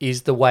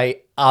is the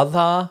way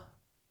other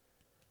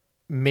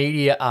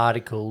media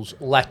articles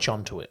latch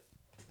onto it,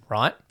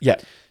 right? Yeah.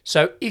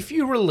 So if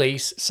you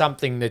release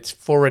something that's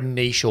for a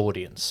niche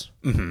audience,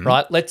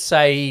 right? Let's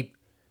say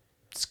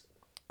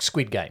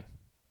Squid Game,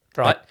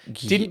 right?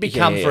 Didn't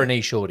become for a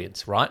niche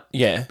audience, right?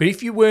 Yeah. But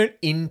if you weren't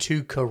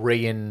into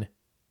Korean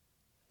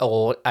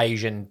or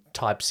Asian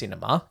type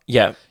cinema,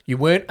 Yeah. you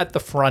weren't at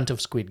the front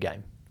of Squid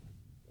Game.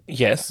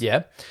 Yes.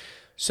 Yeah.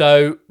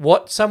 So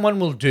what someone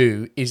will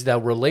do is they'll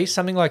release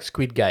something like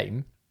Squid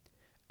Game,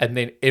 and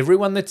then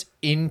everyone that's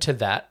into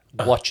that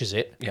watches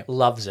it,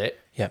 loves it,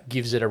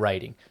 gives it a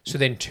rating. So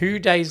then 2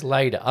 days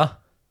later,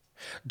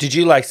 Did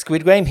you like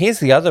Squid Game? Here's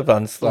the other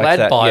ones like Lad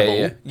that.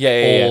 Bible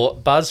Yeah. or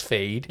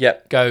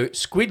BuzzFeed go,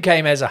 Squid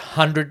Game has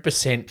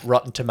 100%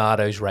 Rotten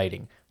Tomatoes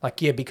rating.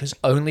 Like, yeah, because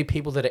only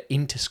people that are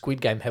into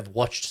Squid Game have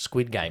watched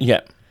Squid Game.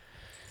 Yeah.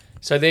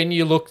 So then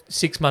you look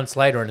 6 months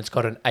later and it's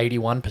got an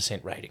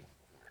 81% rating.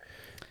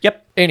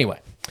 Yep. Anyway,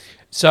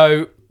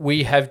 so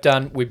we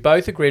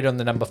both agreed on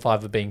the number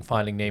 5 of being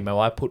Finding Nemo.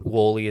 I put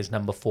Wall-E as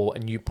number 4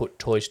 and you put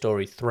Toy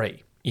Story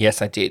 3.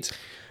 Yes, I did.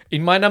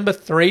 In my number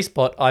 3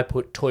 spot, I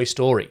put Toy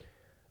Story.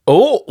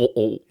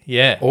 Oh.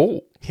 Yeah.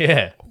 Oh.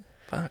 Yeah.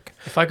 Fuck.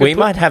 If I could We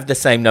might have the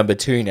same number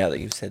 2 now that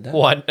you've said that.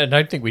 Well, I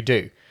don't think we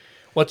do.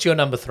 What's your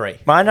number 3?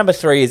 My number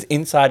 3 is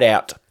Inside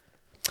Out.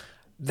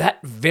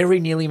 That very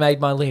nearly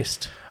made my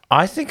list.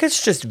 I think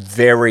it's just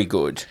very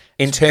good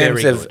in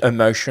terms of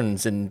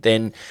emotions, and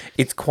then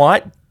it's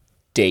quite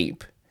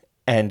deep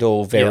and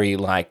all very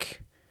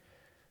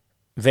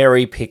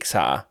very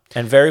Pixar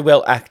and very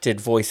well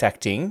acted voice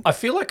acting. I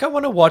feel like I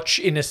want to watch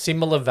in a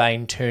similar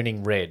vein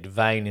Turning Red.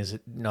 Vein is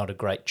not a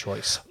great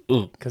choice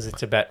because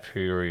it's about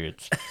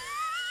periods.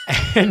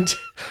 And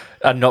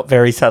not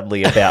very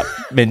subtly about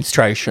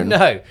menstruation.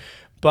 No,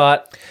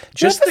 but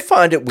Just just to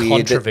find it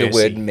weird that the controversy.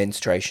 word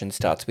menstruation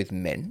starts with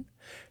men.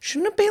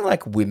 Shouldn't it be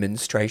like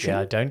womenstration? Yeah,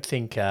 I don't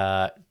think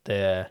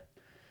the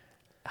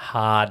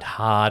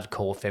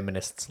hardcore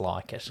feminists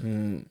like it.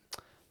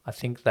 I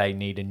think they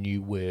need a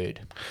new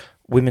word.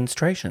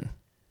 Womenstration.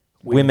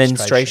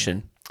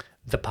 Womenstration.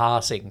 The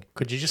passing.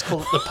 Could you just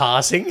call it the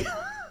passing?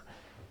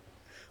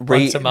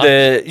 Once a month.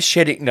 The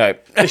shedding. No.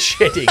 The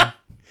shedding.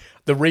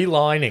 The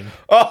relining.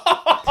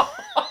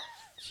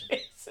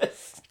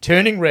 Jesus.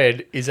 Turning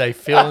Red is a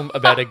film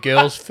about a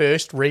girl's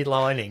first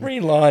relining.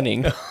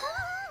 Relining.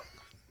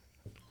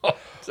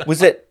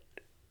 Was it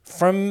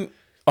from...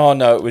 Oh,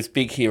 no, it was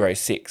Big Hero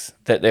 6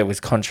 that there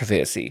was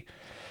controversy.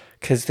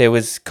 Because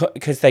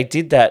they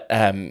did that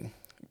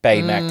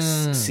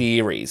Baymax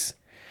series.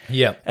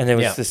 Yeah. And there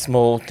was the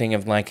small thing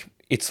of like,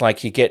 it's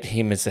like you get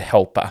him as a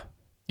helper.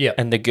 Yeah.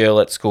 And the girl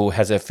at school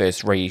has her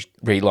first relining.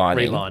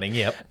 Relining,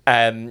 yep.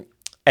 And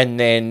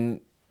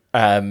then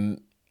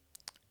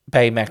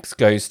Baymax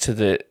goes to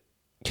the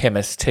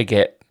chemist to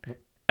get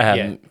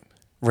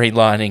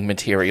relining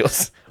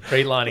materials.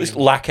 Relining.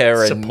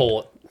 Lacquer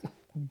support.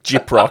 and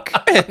gyprock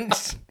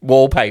and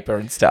wallpaper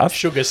and stuff.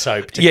 Sugar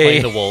soap to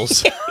clean the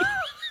walls.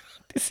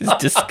 This is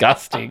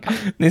disgusting.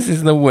 This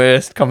is the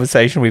worst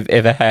conversation we've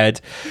ever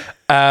had.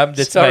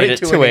 That's made it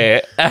to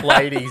air.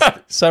 Ladies.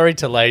 Sorry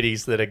to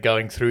ladies that are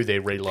going through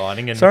their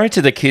relining. And Sorry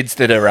to the kids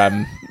that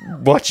are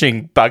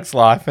watching Bug's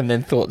Life and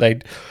then thought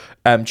they'd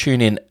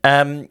tune in.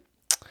 And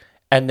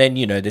then,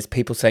 there's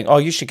people saying, oh,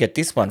 you should get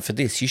this one for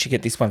this. You should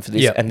get this one for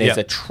this. Yep, and there's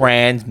a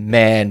trans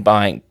man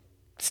buying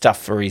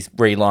stuff for his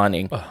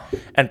relining.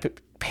 And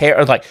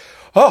parents are like,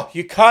 oh,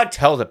 you can't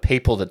tell the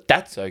people that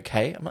that's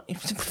okay. I'm like,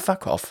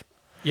 fuck off.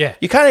 Yeah.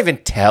 You can't even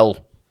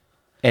tell.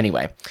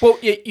 Anyway. Well,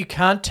 you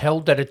can't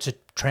tell that it's a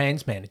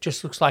trans man. It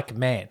just looks like a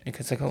man.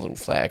 Because they got a little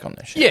flag on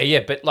their shirt.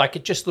 Yeah, but like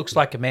it just looks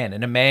like a man.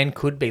 And a man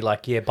could be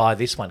like, yeah, buy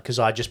this one because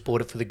I just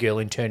bought it for the girl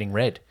in Turning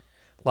Red.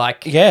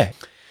 Like, yeah.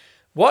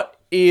 What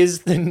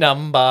is the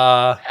number?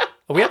 Are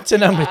we up to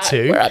number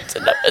 2? We're up to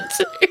number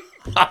 2.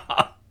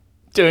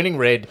 Turning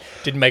Red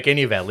didn't make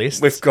any of our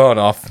lists. We've gone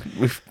off.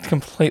 We've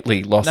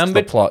completely lost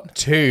Number the plot.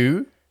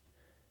 2,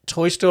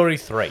 Toy Story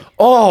 3.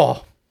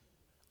 Oh,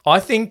 I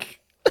think,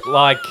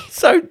 like...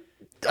 so,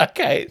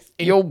 okay.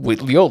 Your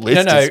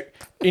list No. is...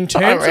 In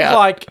terms of, out.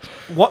 like,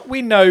 what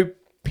we know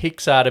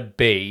Pixar to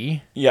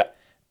be Yeah.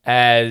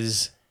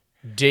 as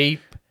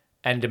deep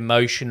and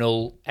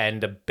emotional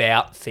and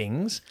about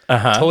things,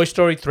 Uh-huh. Toy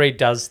Story 3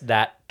 does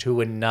that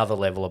to another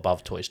level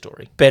above Toy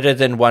Story. Better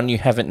than one you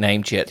haven't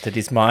named yet. That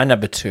is my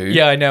number 2.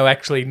 Yeah, I know.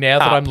 Actually, now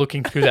that Up. I'm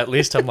looking through that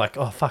list, I'm like,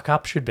 oh, fuck,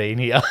 Up should be in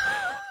here.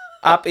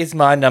 Up is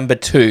my number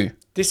 2.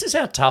 This is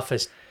our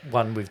toughest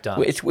one we've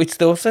done.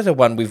 It's also the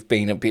one we've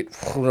been a bit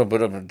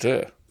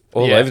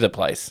all Yeah. over the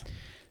place.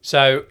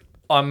 So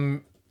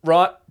I'm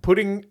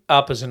putting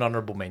Up as an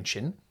honourable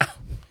mention.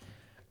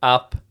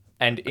 Up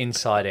and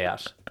Inside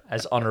Out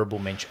as honourable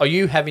mention. Oh,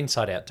 you have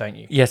Inside Out, don't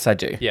you? Yes, I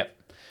do. Yep.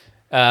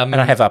 And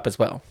I have Up as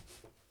well.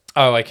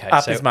 Oh, okay.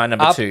 Up is my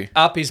number 2.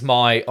 Up is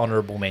my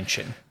honourable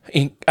mention.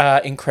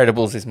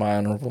 Incredibles is my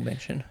honourable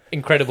mention.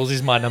 Incredibles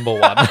is my number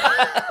 1.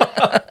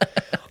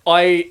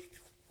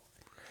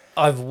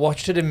 I've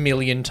watched it a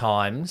million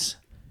times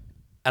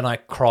and I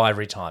cry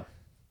every time.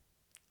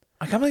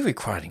 I can't believe we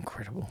cried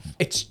Incredibles.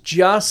 It's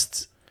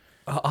just,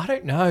 I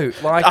don't know.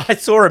 Like, I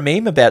saw a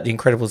meme about the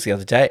Incredibles the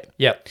other day.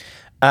 yep.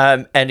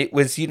 And it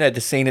was, the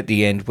scene at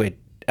the end where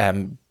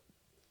The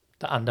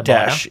Underminer.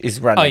 Dash is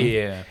running. Oh,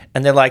 yeah.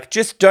 And they're like,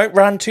 just don't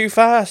run too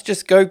fast.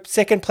 Just go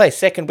second place.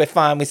 Second, we're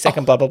fine with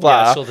second, blah, blah,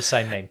 blah. Yeah, I saw the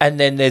same meme. And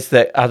then there's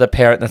the other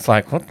parent that's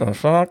like, what the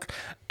fuck?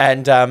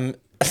 And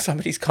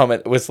somebody's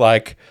comment was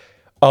like,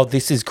 oh,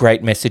 this is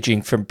great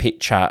messaging from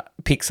Pixar.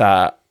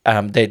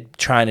 They're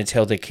trying to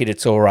tell their kid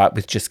it's all right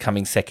with just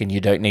coming second.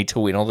 You don't need to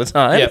win all the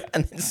time. Yep.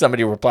 And then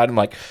somebody replied, I'm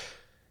like,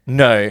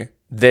 no,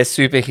 they're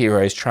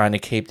superheroes trying to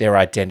keep their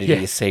identity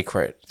a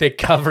secret. They're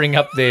covering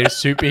up their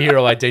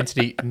superhero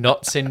identity,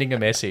 not sending a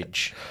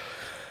message.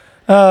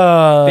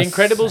 Oh, The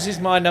Incredibles is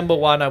my number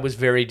 1. I was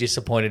very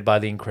disappointed by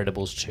The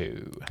Incredibles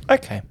 2.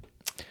 okay.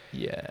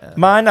 Yeah.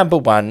 My number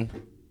 1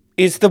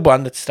 is the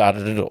one that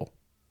started it all.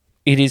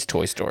 It is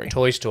Toy Story.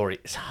 Toy Story.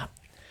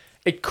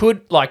 It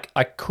could,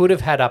 I could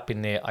have had Up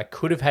in there. I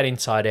could have had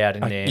Inside Out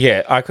in there.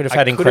 Yeah, I could have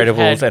had could have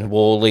Incredibles had and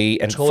Wall-E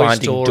and Toy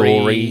Finding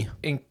Story.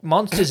 Dory.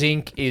 Monsters,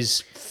 Inc.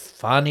 is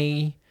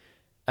funny.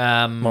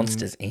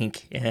 Monsters,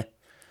 Inc. Yeah.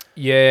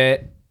 Yeah.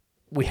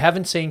 We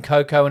haven't seen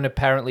Coco, and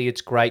apparently it's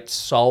great.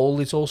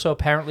 Soul is also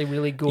apparently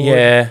really good.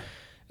 Yeah.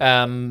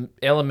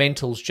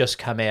 Elemental's just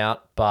come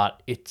out,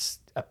 but it's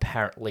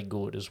apparently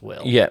good as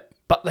well. Yeah.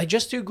 But they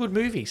just do good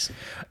movies.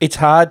 It's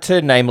hard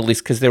to name a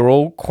list because they're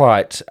all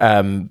quite,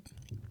 because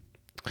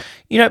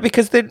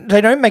they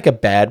don't make a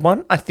bad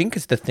one, I think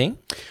is the thing.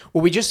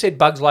 Well, we just said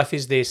Bug's Life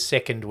is their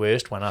second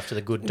worst one after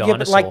The Good Yeah,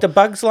 Dinosaur. but the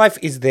Bug's Life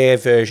is their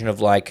version of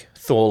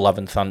Thor, Love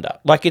and Thunder.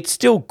 It's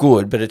still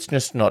good, but it's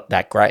just not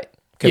that great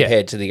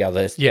compared to the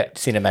other Pixar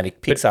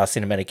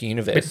cinematic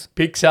universe.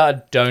 But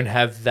Pixar don't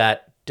have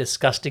that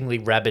disgustingly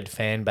rabid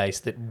fan base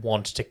that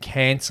wants to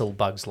cancel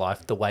Bug's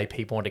Life the way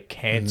people want to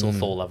cancel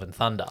Thor, Love and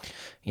Thunder.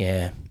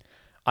 Yeah.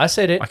 I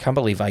said it. I can't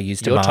believe I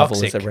used You're Marvel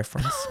toxic. as a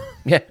reference.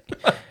 Yeah.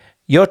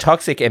 You're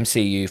toxic,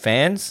 MCU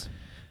fans.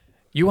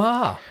 You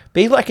are.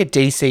 Be like a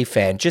DC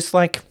fan. Just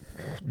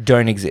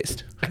don't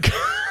exist.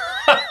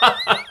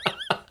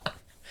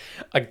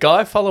 A guy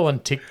I follow on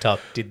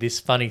TikTok did this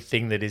funny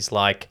thing that is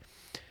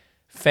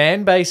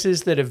fan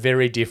bases that are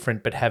very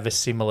different but have a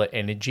similar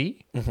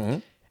energy. Mm-hmm.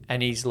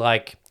 And he's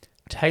like,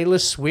 Taylor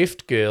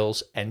Swift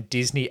girls and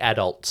Disney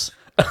adults.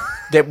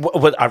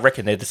 I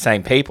reckon they're the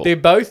same people. They're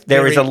both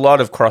There is a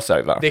lot of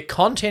crossover. The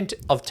content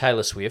of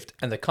Taylor Swift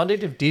and the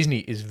content of Disney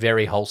is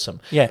very wholesome.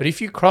 Yeah. But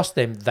if you cross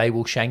them, they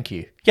will shank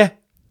you. Yeah.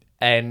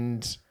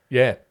 And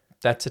yeah,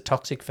 that's a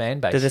toxic fan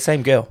base. They're the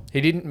same girl.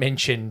 He didn't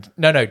mention...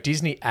 No,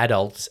 Disney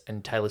adults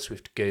and Taylor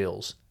Swift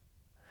girls.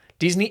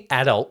 Disney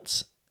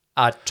adults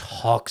are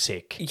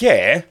toxic.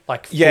 Yeah. Full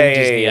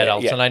Disney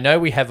adults. yeah. And I know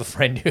we have a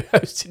friend who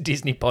hosts a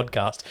Disney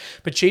podcast,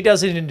 but she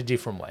does it in a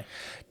different way.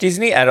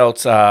 Disney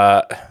adults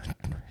are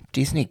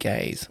Disney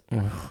gays.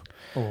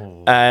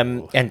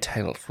 And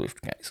Taylor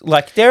Swift gays.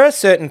 There are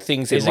certain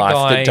things in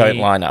life that don't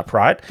line up,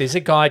 right? There's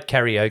a guy at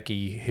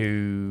karaoke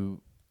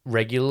who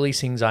regularly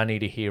sings I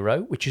Need a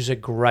Hero, which is a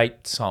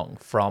great song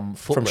from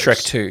Footloose. From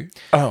Shrek 2.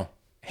 Oh.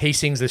 He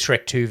sings the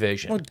Shrek 2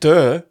 version. Oh,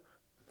 duh.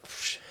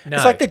 No.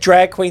 It's like the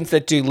drag queens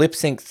that do lip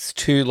syncs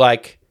to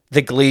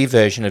the Glee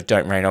version of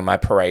Don't Rain on My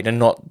Parade and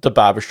not the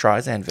Barbra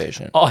Streisand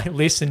version. I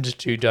listened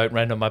to Don't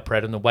Rain on My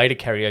Parade on the way to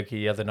karaoke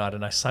the other night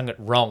and I sung it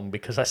wrong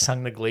because I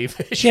sung the Glee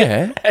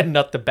version and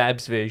not the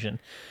Babs version.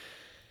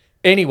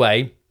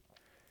 Anyway,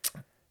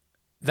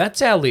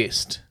 that's our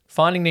list.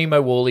 Finding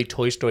Nemo, Wall-E,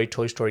 Toy Story,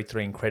 Toy Story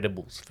 3,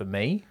 Incredibles for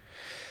me.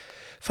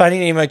 Finding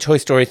Nemo, Toy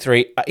Story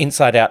 3,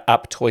 Inside Out,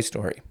 Up, Toy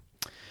Story.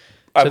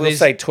 I will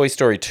say Toy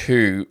Story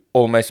 2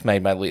 almost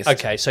made my list.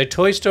 Okay, so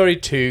Toy Story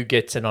 2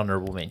 gets an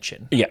honourable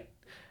mention. Yeah.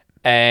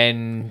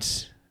 And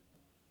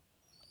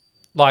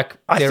Like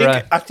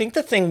I think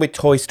the thing with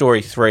Toy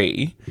Story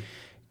 3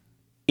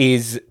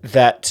 is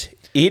that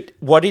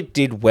what it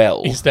did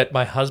well is that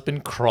my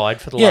husband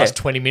cried for the last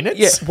 20 minutes.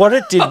 Yeah, what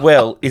it did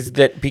well is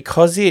that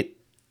because it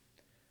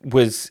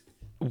was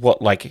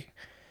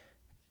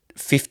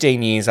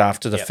 15 years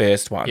after the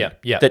first one,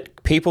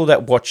 that people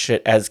that watched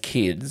it as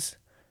kids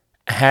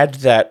had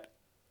that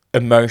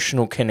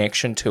emotional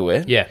connection to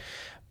it. Yeah.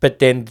 But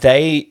then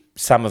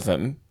some of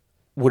them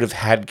would have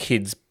had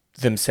kids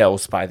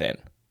themselves by then.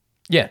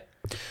 Yeah.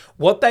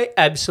 What they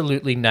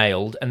absolutely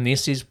nailed, and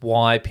this is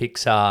why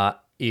Pixar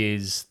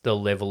is the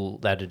level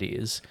that it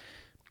is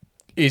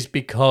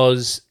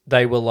because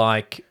they were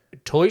like,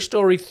 Toy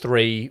Story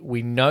 3,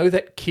 we know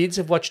that kids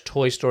have watched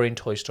Toy Story and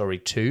Toy Story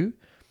 2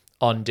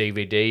 on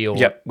DVD or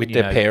with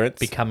their parents.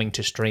 be coming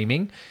to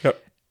streaming.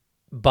 Yep.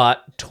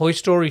 But Toy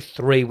Story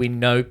 3, we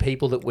know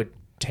people that were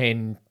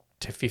 10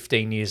 to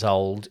 15 years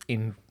old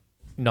in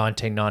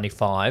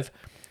 1995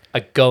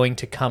 are going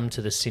to come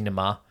to the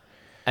cinema,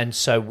 and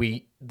so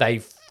they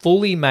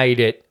fully made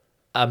it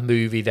a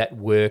movie that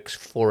works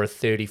for a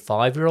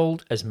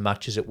 35-year-old as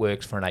much as it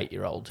works for an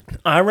 8-year-old.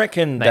 I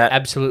reckon They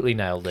absolutely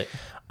nailed it.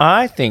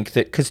 I think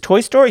that because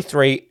Toy Story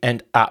 3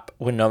 and Up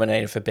were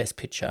nominated for Best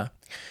Picture,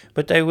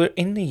 but they were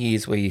in the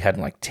years where you had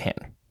 10.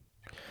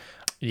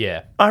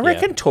 Yeah. I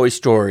reckon Toy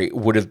Story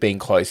would have been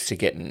close to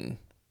getting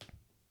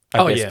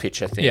a Best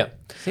Picture thing. Yeah.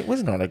 It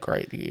was not a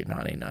great year,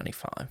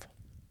 1995.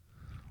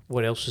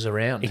 What else was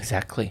around?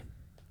 Exactly.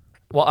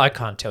 Well, I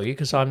can't tell you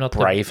because I'm not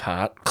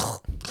Braveheart.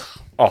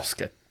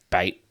 Oscar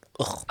bait.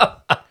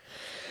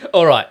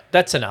 All right,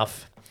 that's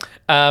enough.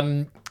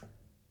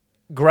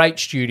 Great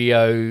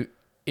studio.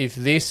 If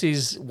this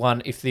is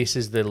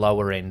the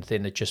lower end,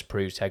 then it just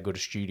proves how good a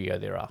studio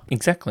there are.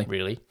 Exactly.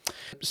 Really.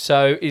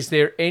 So is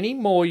there any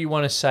more you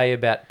want to say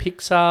about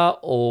Pixar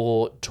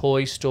or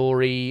Toy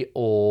Story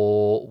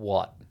or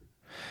what?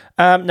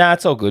 No,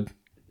 it's all good.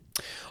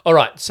 All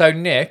right, so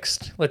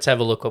next, let's have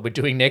a look what we're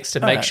doing next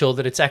and make sure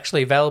that it's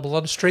actually available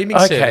on a streaming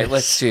service. Okay,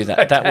 let's do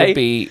that. That would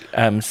be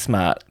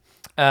smart.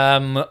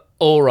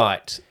 All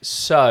right,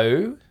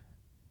 so...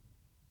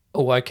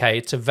 Oh, okay,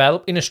 it's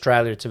available in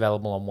Australia. It's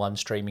available on one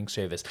streaming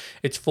service.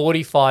 It's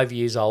 45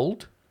 years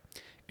old.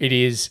 It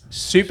is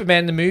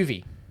Superman the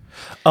movie,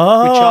 which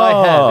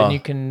I have, and you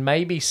can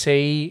maybe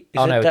see...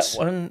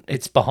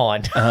 It's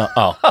behind.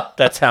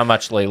 That's how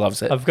much Lee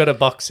loves it. I've got a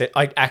box set.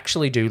 I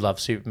actually do love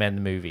Superman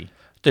the movie.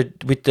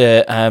 With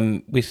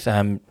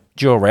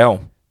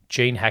Jor-El,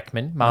 Gene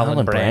Hackman,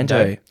 Marlon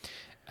Brando.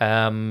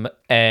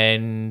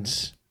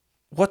 And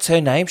what's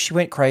her name? She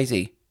went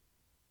crazy.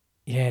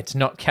 Yeah, it's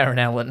not Karen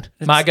Allen.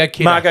 Margot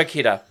Kidder. Margot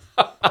Kidder.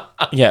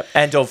 Yeah,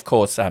 and of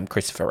course,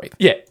 Christopher Reeve.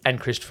 Yeah, and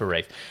Christopher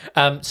Reeve.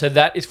 So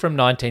that is from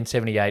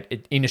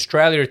 1978. In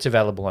Australia, it's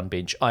available on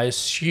Binge. I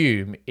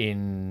assume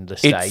in the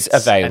States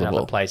and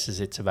other places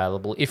it's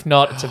available. If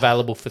not, it's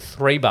available for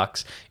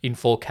 $3 in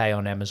 4K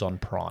on Amazon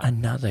Prime.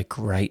 Another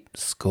great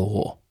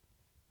score.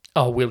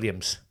 Oh,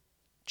 Williams.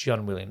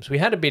 John Williams. We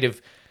had a bit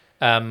of...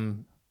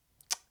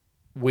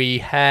 we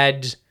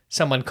had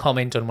someone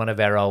comment on one of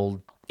our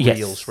old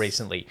reels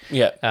recently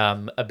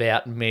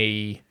about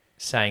me...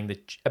 saying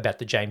about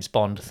the James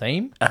Bond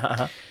theme,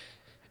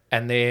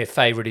 and their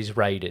favourite is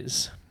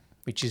Raiders,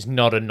 which is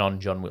not a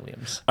non-John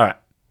Williams. All right.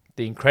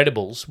 The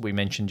Incredibles, we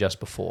mentioned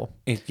just before,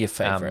 is your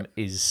favourite.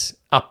 Is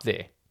up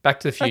there. Back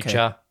to the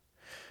Future,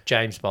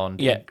 James Bond,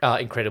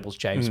 Incredibles,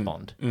 James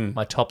Bond.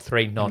 My top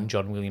 3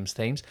 non-John Williams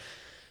themes.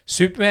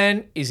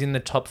 Superman is in the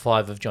top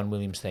 5 of John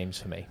Williams themes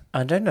for me.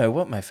 I don't know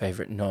what my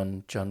favourite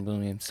non-John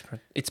Williams...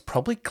 It's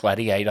probably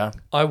Gladiator.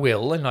 I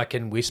will, and I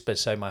can whisper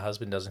so my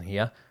husband doesn't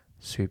hear.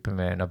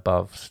 Superman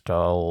above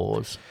Star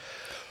Wars.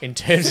 In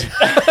terms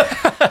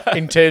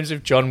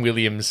of John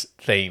Williams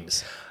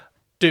themes.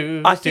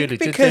 I think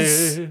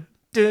because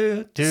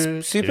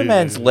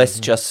Superman's less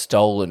just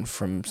stolen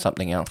from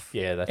something else.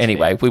 Yeah, that's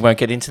anyway, we won't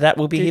get into that.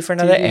 We'll be here for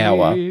another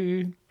hour.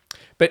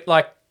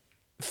 But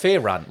fair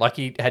run. Like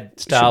he had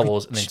Star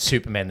Wars and then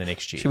Superman the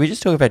next year. Should we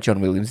just talk about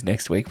John Williams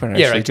next week when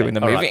we're actually doing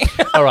the movie?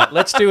 All right,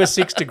 let's do a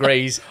 6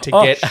 degrees to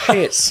get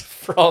us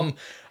from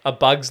A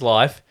Bug's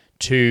Life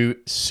to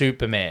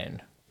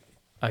Superman.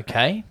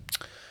 Okay.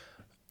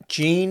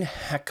 Gene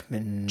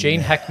Hackman,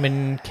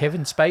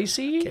 Kevin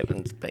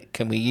Spacey.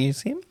 Can we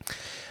use him?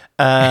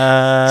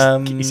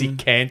 Is he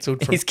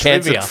cancelled from He's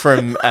cancelled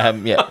from,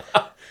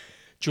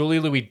 Julia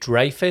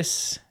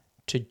Louis-Dreyfus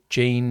to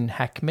Gene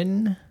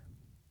Hackman.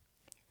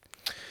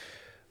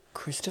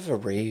 Christopher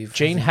Reeve.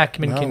 Gene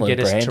Hackman can get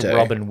us to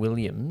Robin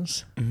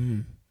Williams.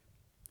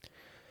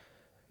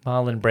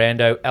 Marlon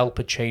Brando, Al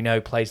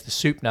Pacino plays the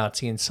soup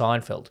Nazi in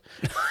Seinfeld.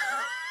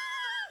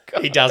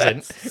 He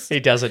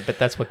doesn't, but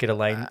that's what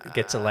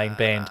gets Elaine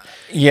banned.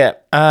 Yeah.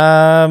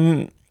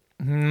 Okay,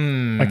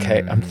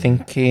 I'm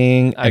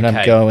thinking, and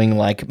I'm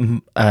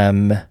going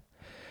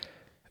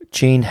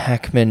Gene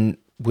Hackman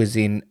was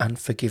in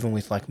Unforgiven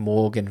with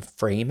Morgan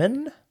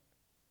Freeman.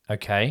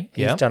 Okay,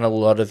 He's done a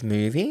lot of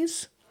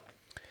movies.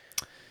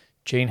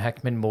 Gene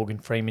Hackman, Morgan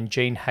Freeman.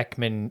 Gene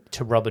Hackman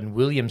to Robin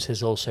Williams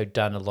has also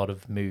done a lot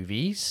of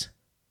movies.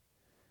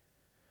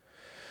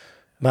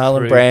 Marlon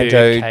through Brando.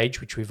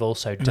 Birdcage, which we've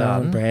also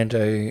done. Marlon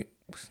Brando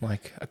was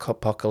like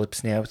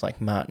Apocalypse Now with like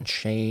Martin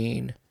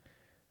Sheen,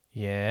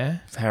 Yeah.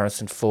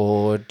 Harrison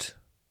Ford.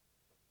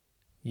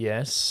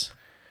 Yes.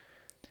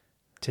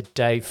 To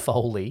Dave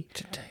Foley.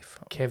 Today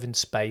for Kevin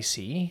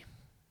Spacey.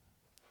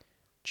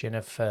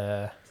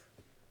 Jennifer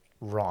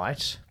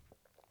Wright.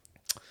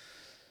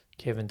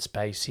 Kevin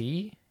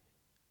Spacey.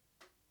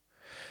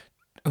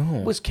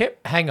 Oh,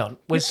 Hang on.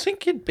 I Was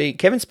think it'd be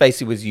Kevin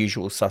Spacey was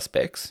Usual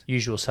Suspects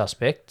Usual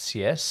Suspects,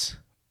 yes.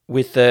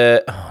 with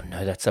the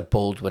that's a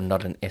Baldwin,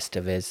 not an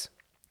Estevez.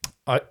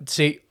 I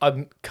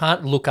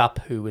can't look up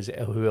who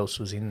else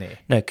was in there.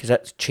 No, because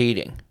that's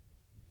cheating.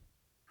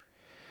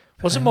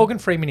 Wasn't Morgan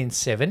Freeman in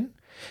Seven?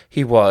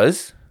 He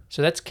was.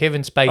 So that's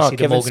Kevin Spacey to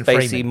Kevin Morgan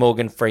Spacey, Freeman.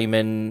 Morgan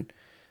Freeman,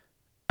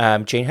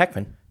 Gene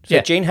Hackman. So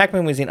Yeah. Gene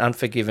Hackman was in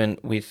Unforgiven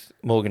with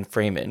Morgan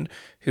Freeman,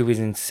 who was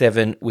in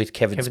Seven with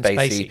Kevin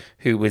Spacey,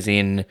 who was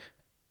in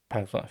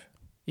Past Life.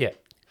 Yeah.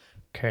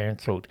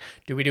 Cancelled.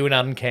 Do we do an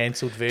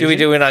uncancelled version? Do we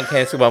do an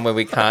uncancelled one where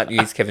we can't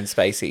use Kevin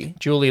Spacey?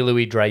 Julia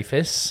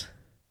Louis-Dreyfus.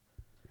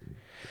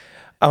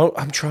 Oh,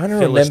 I'm trying to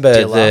Phyllis remember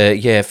Diller. I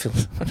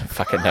don't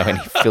fucking know any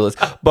Phyllis.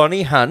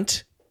 Bonnie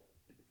Hunt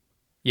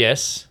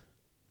Yes.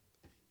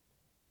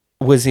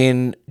 was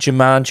in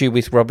Jumanji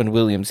with Robin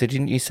Williams. So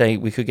didn't you say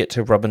we could get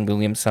to Robin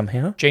Williams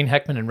somehow? Gene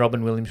Hackman and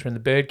Robin Williams were in the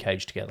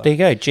Birdcage together. There you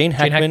go. Gene Gene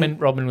Hackman. Hackman,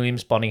 Robin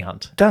Williams, Bonnie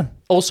Hunt. Done.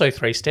 Also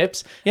 3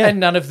 steps. Yeah. And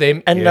none of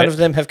them. None of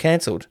them have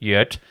cancelled.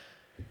 Yet.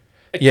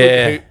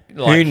 Yeah.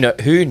 Who,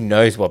 Who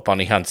knows what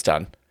Bonnie Hunt's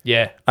done?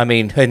 Yeah. I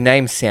mean, her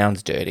name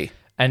sounds dirty.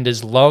 And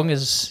as long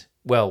as,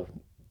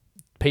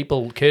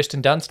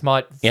 Kirsten Dunst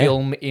might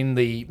film in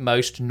the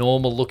most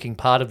normal looking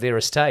part of their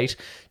estate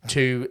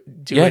to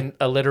do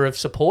a letter of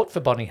support for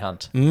Bonnie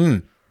Hunt.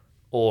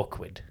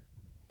 Awkward.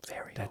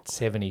 Very That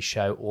 70s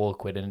show,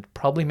 awkward. And it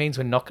probably means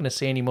we're not going to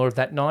see any more of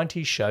that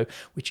 90s show,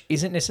 which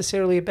isn't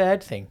necessarily a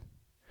bad thing.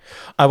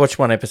 I watched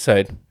one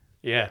episode.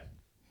 Yeah.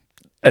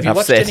 Have you Enough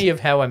watched said. any of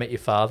How I Met Your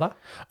Father?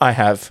 I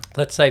have.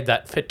 Let's save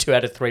that for 2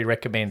 out of 3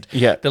 recommend.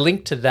 Yeah. The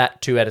link to that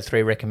 2 out of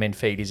 3 recommend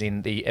feed is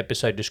in the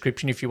episode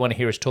description if you want to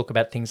hear us talk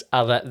about things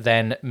other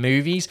than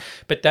movies.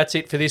 But that's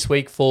it for this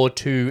week for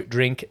To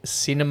Drink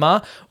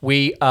Cinema.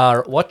 We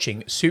are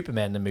watching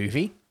Superman the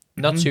movie,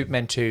 not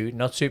Superman 2,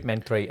 not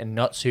Superman 3, and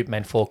not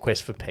Superman 4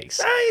 Quest for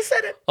Peace. Oh, you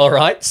said it. All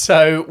right,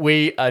 so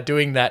we are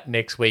doing that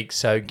next week,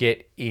 so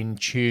get in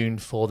tune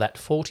for that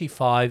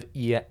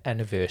 45-year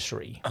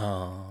anniversary.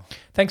 Oh.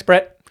 Thanks,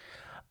 Brett.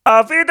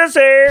 Auf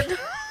Wiedersehen.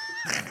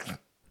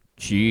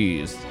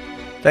 Jeez.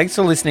 Thanks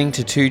for listening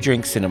to Two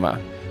Drink Cinema.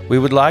 We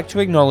would like to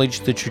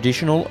acknowledge the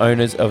traditional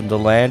owners of the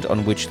land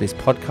on which this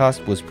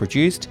podcast was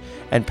produced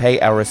and pay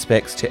our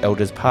respects to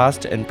elders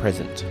past and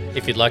present.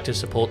 If you'd like to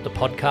support the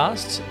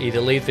podcast, either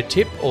leave a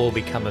tip or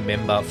become a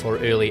member for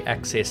early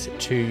access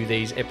to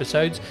these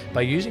episodes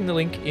by using the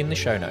link in the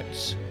show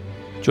notes.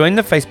 Join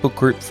the Facebook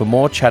group for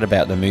more chat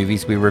about the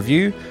movies we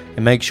review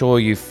and make sure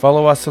you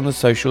follow us on the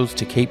socials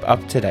to keep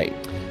up to date.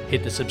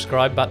 Hit the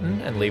subscribe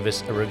button and leave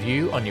us a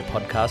review on your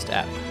podcast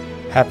app.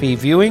 Happy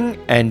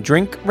viewing and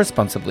drink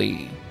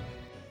responsibly.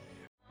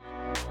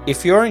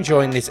 If you're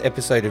enjoying this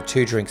episode of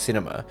Two Drink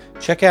Cinema,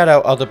 check out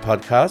our other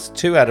podcast,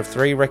 2 out of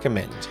 3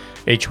 recommend.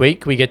 Each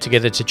week, we get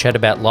together to chat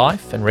about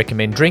life and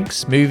recommend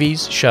drinks,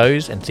 movies,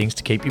 shows, and things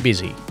to keep you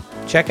busy.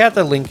 Check out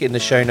the link in the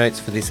show notes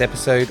for this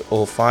episode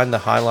or find the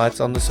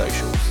highlights on the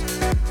socials.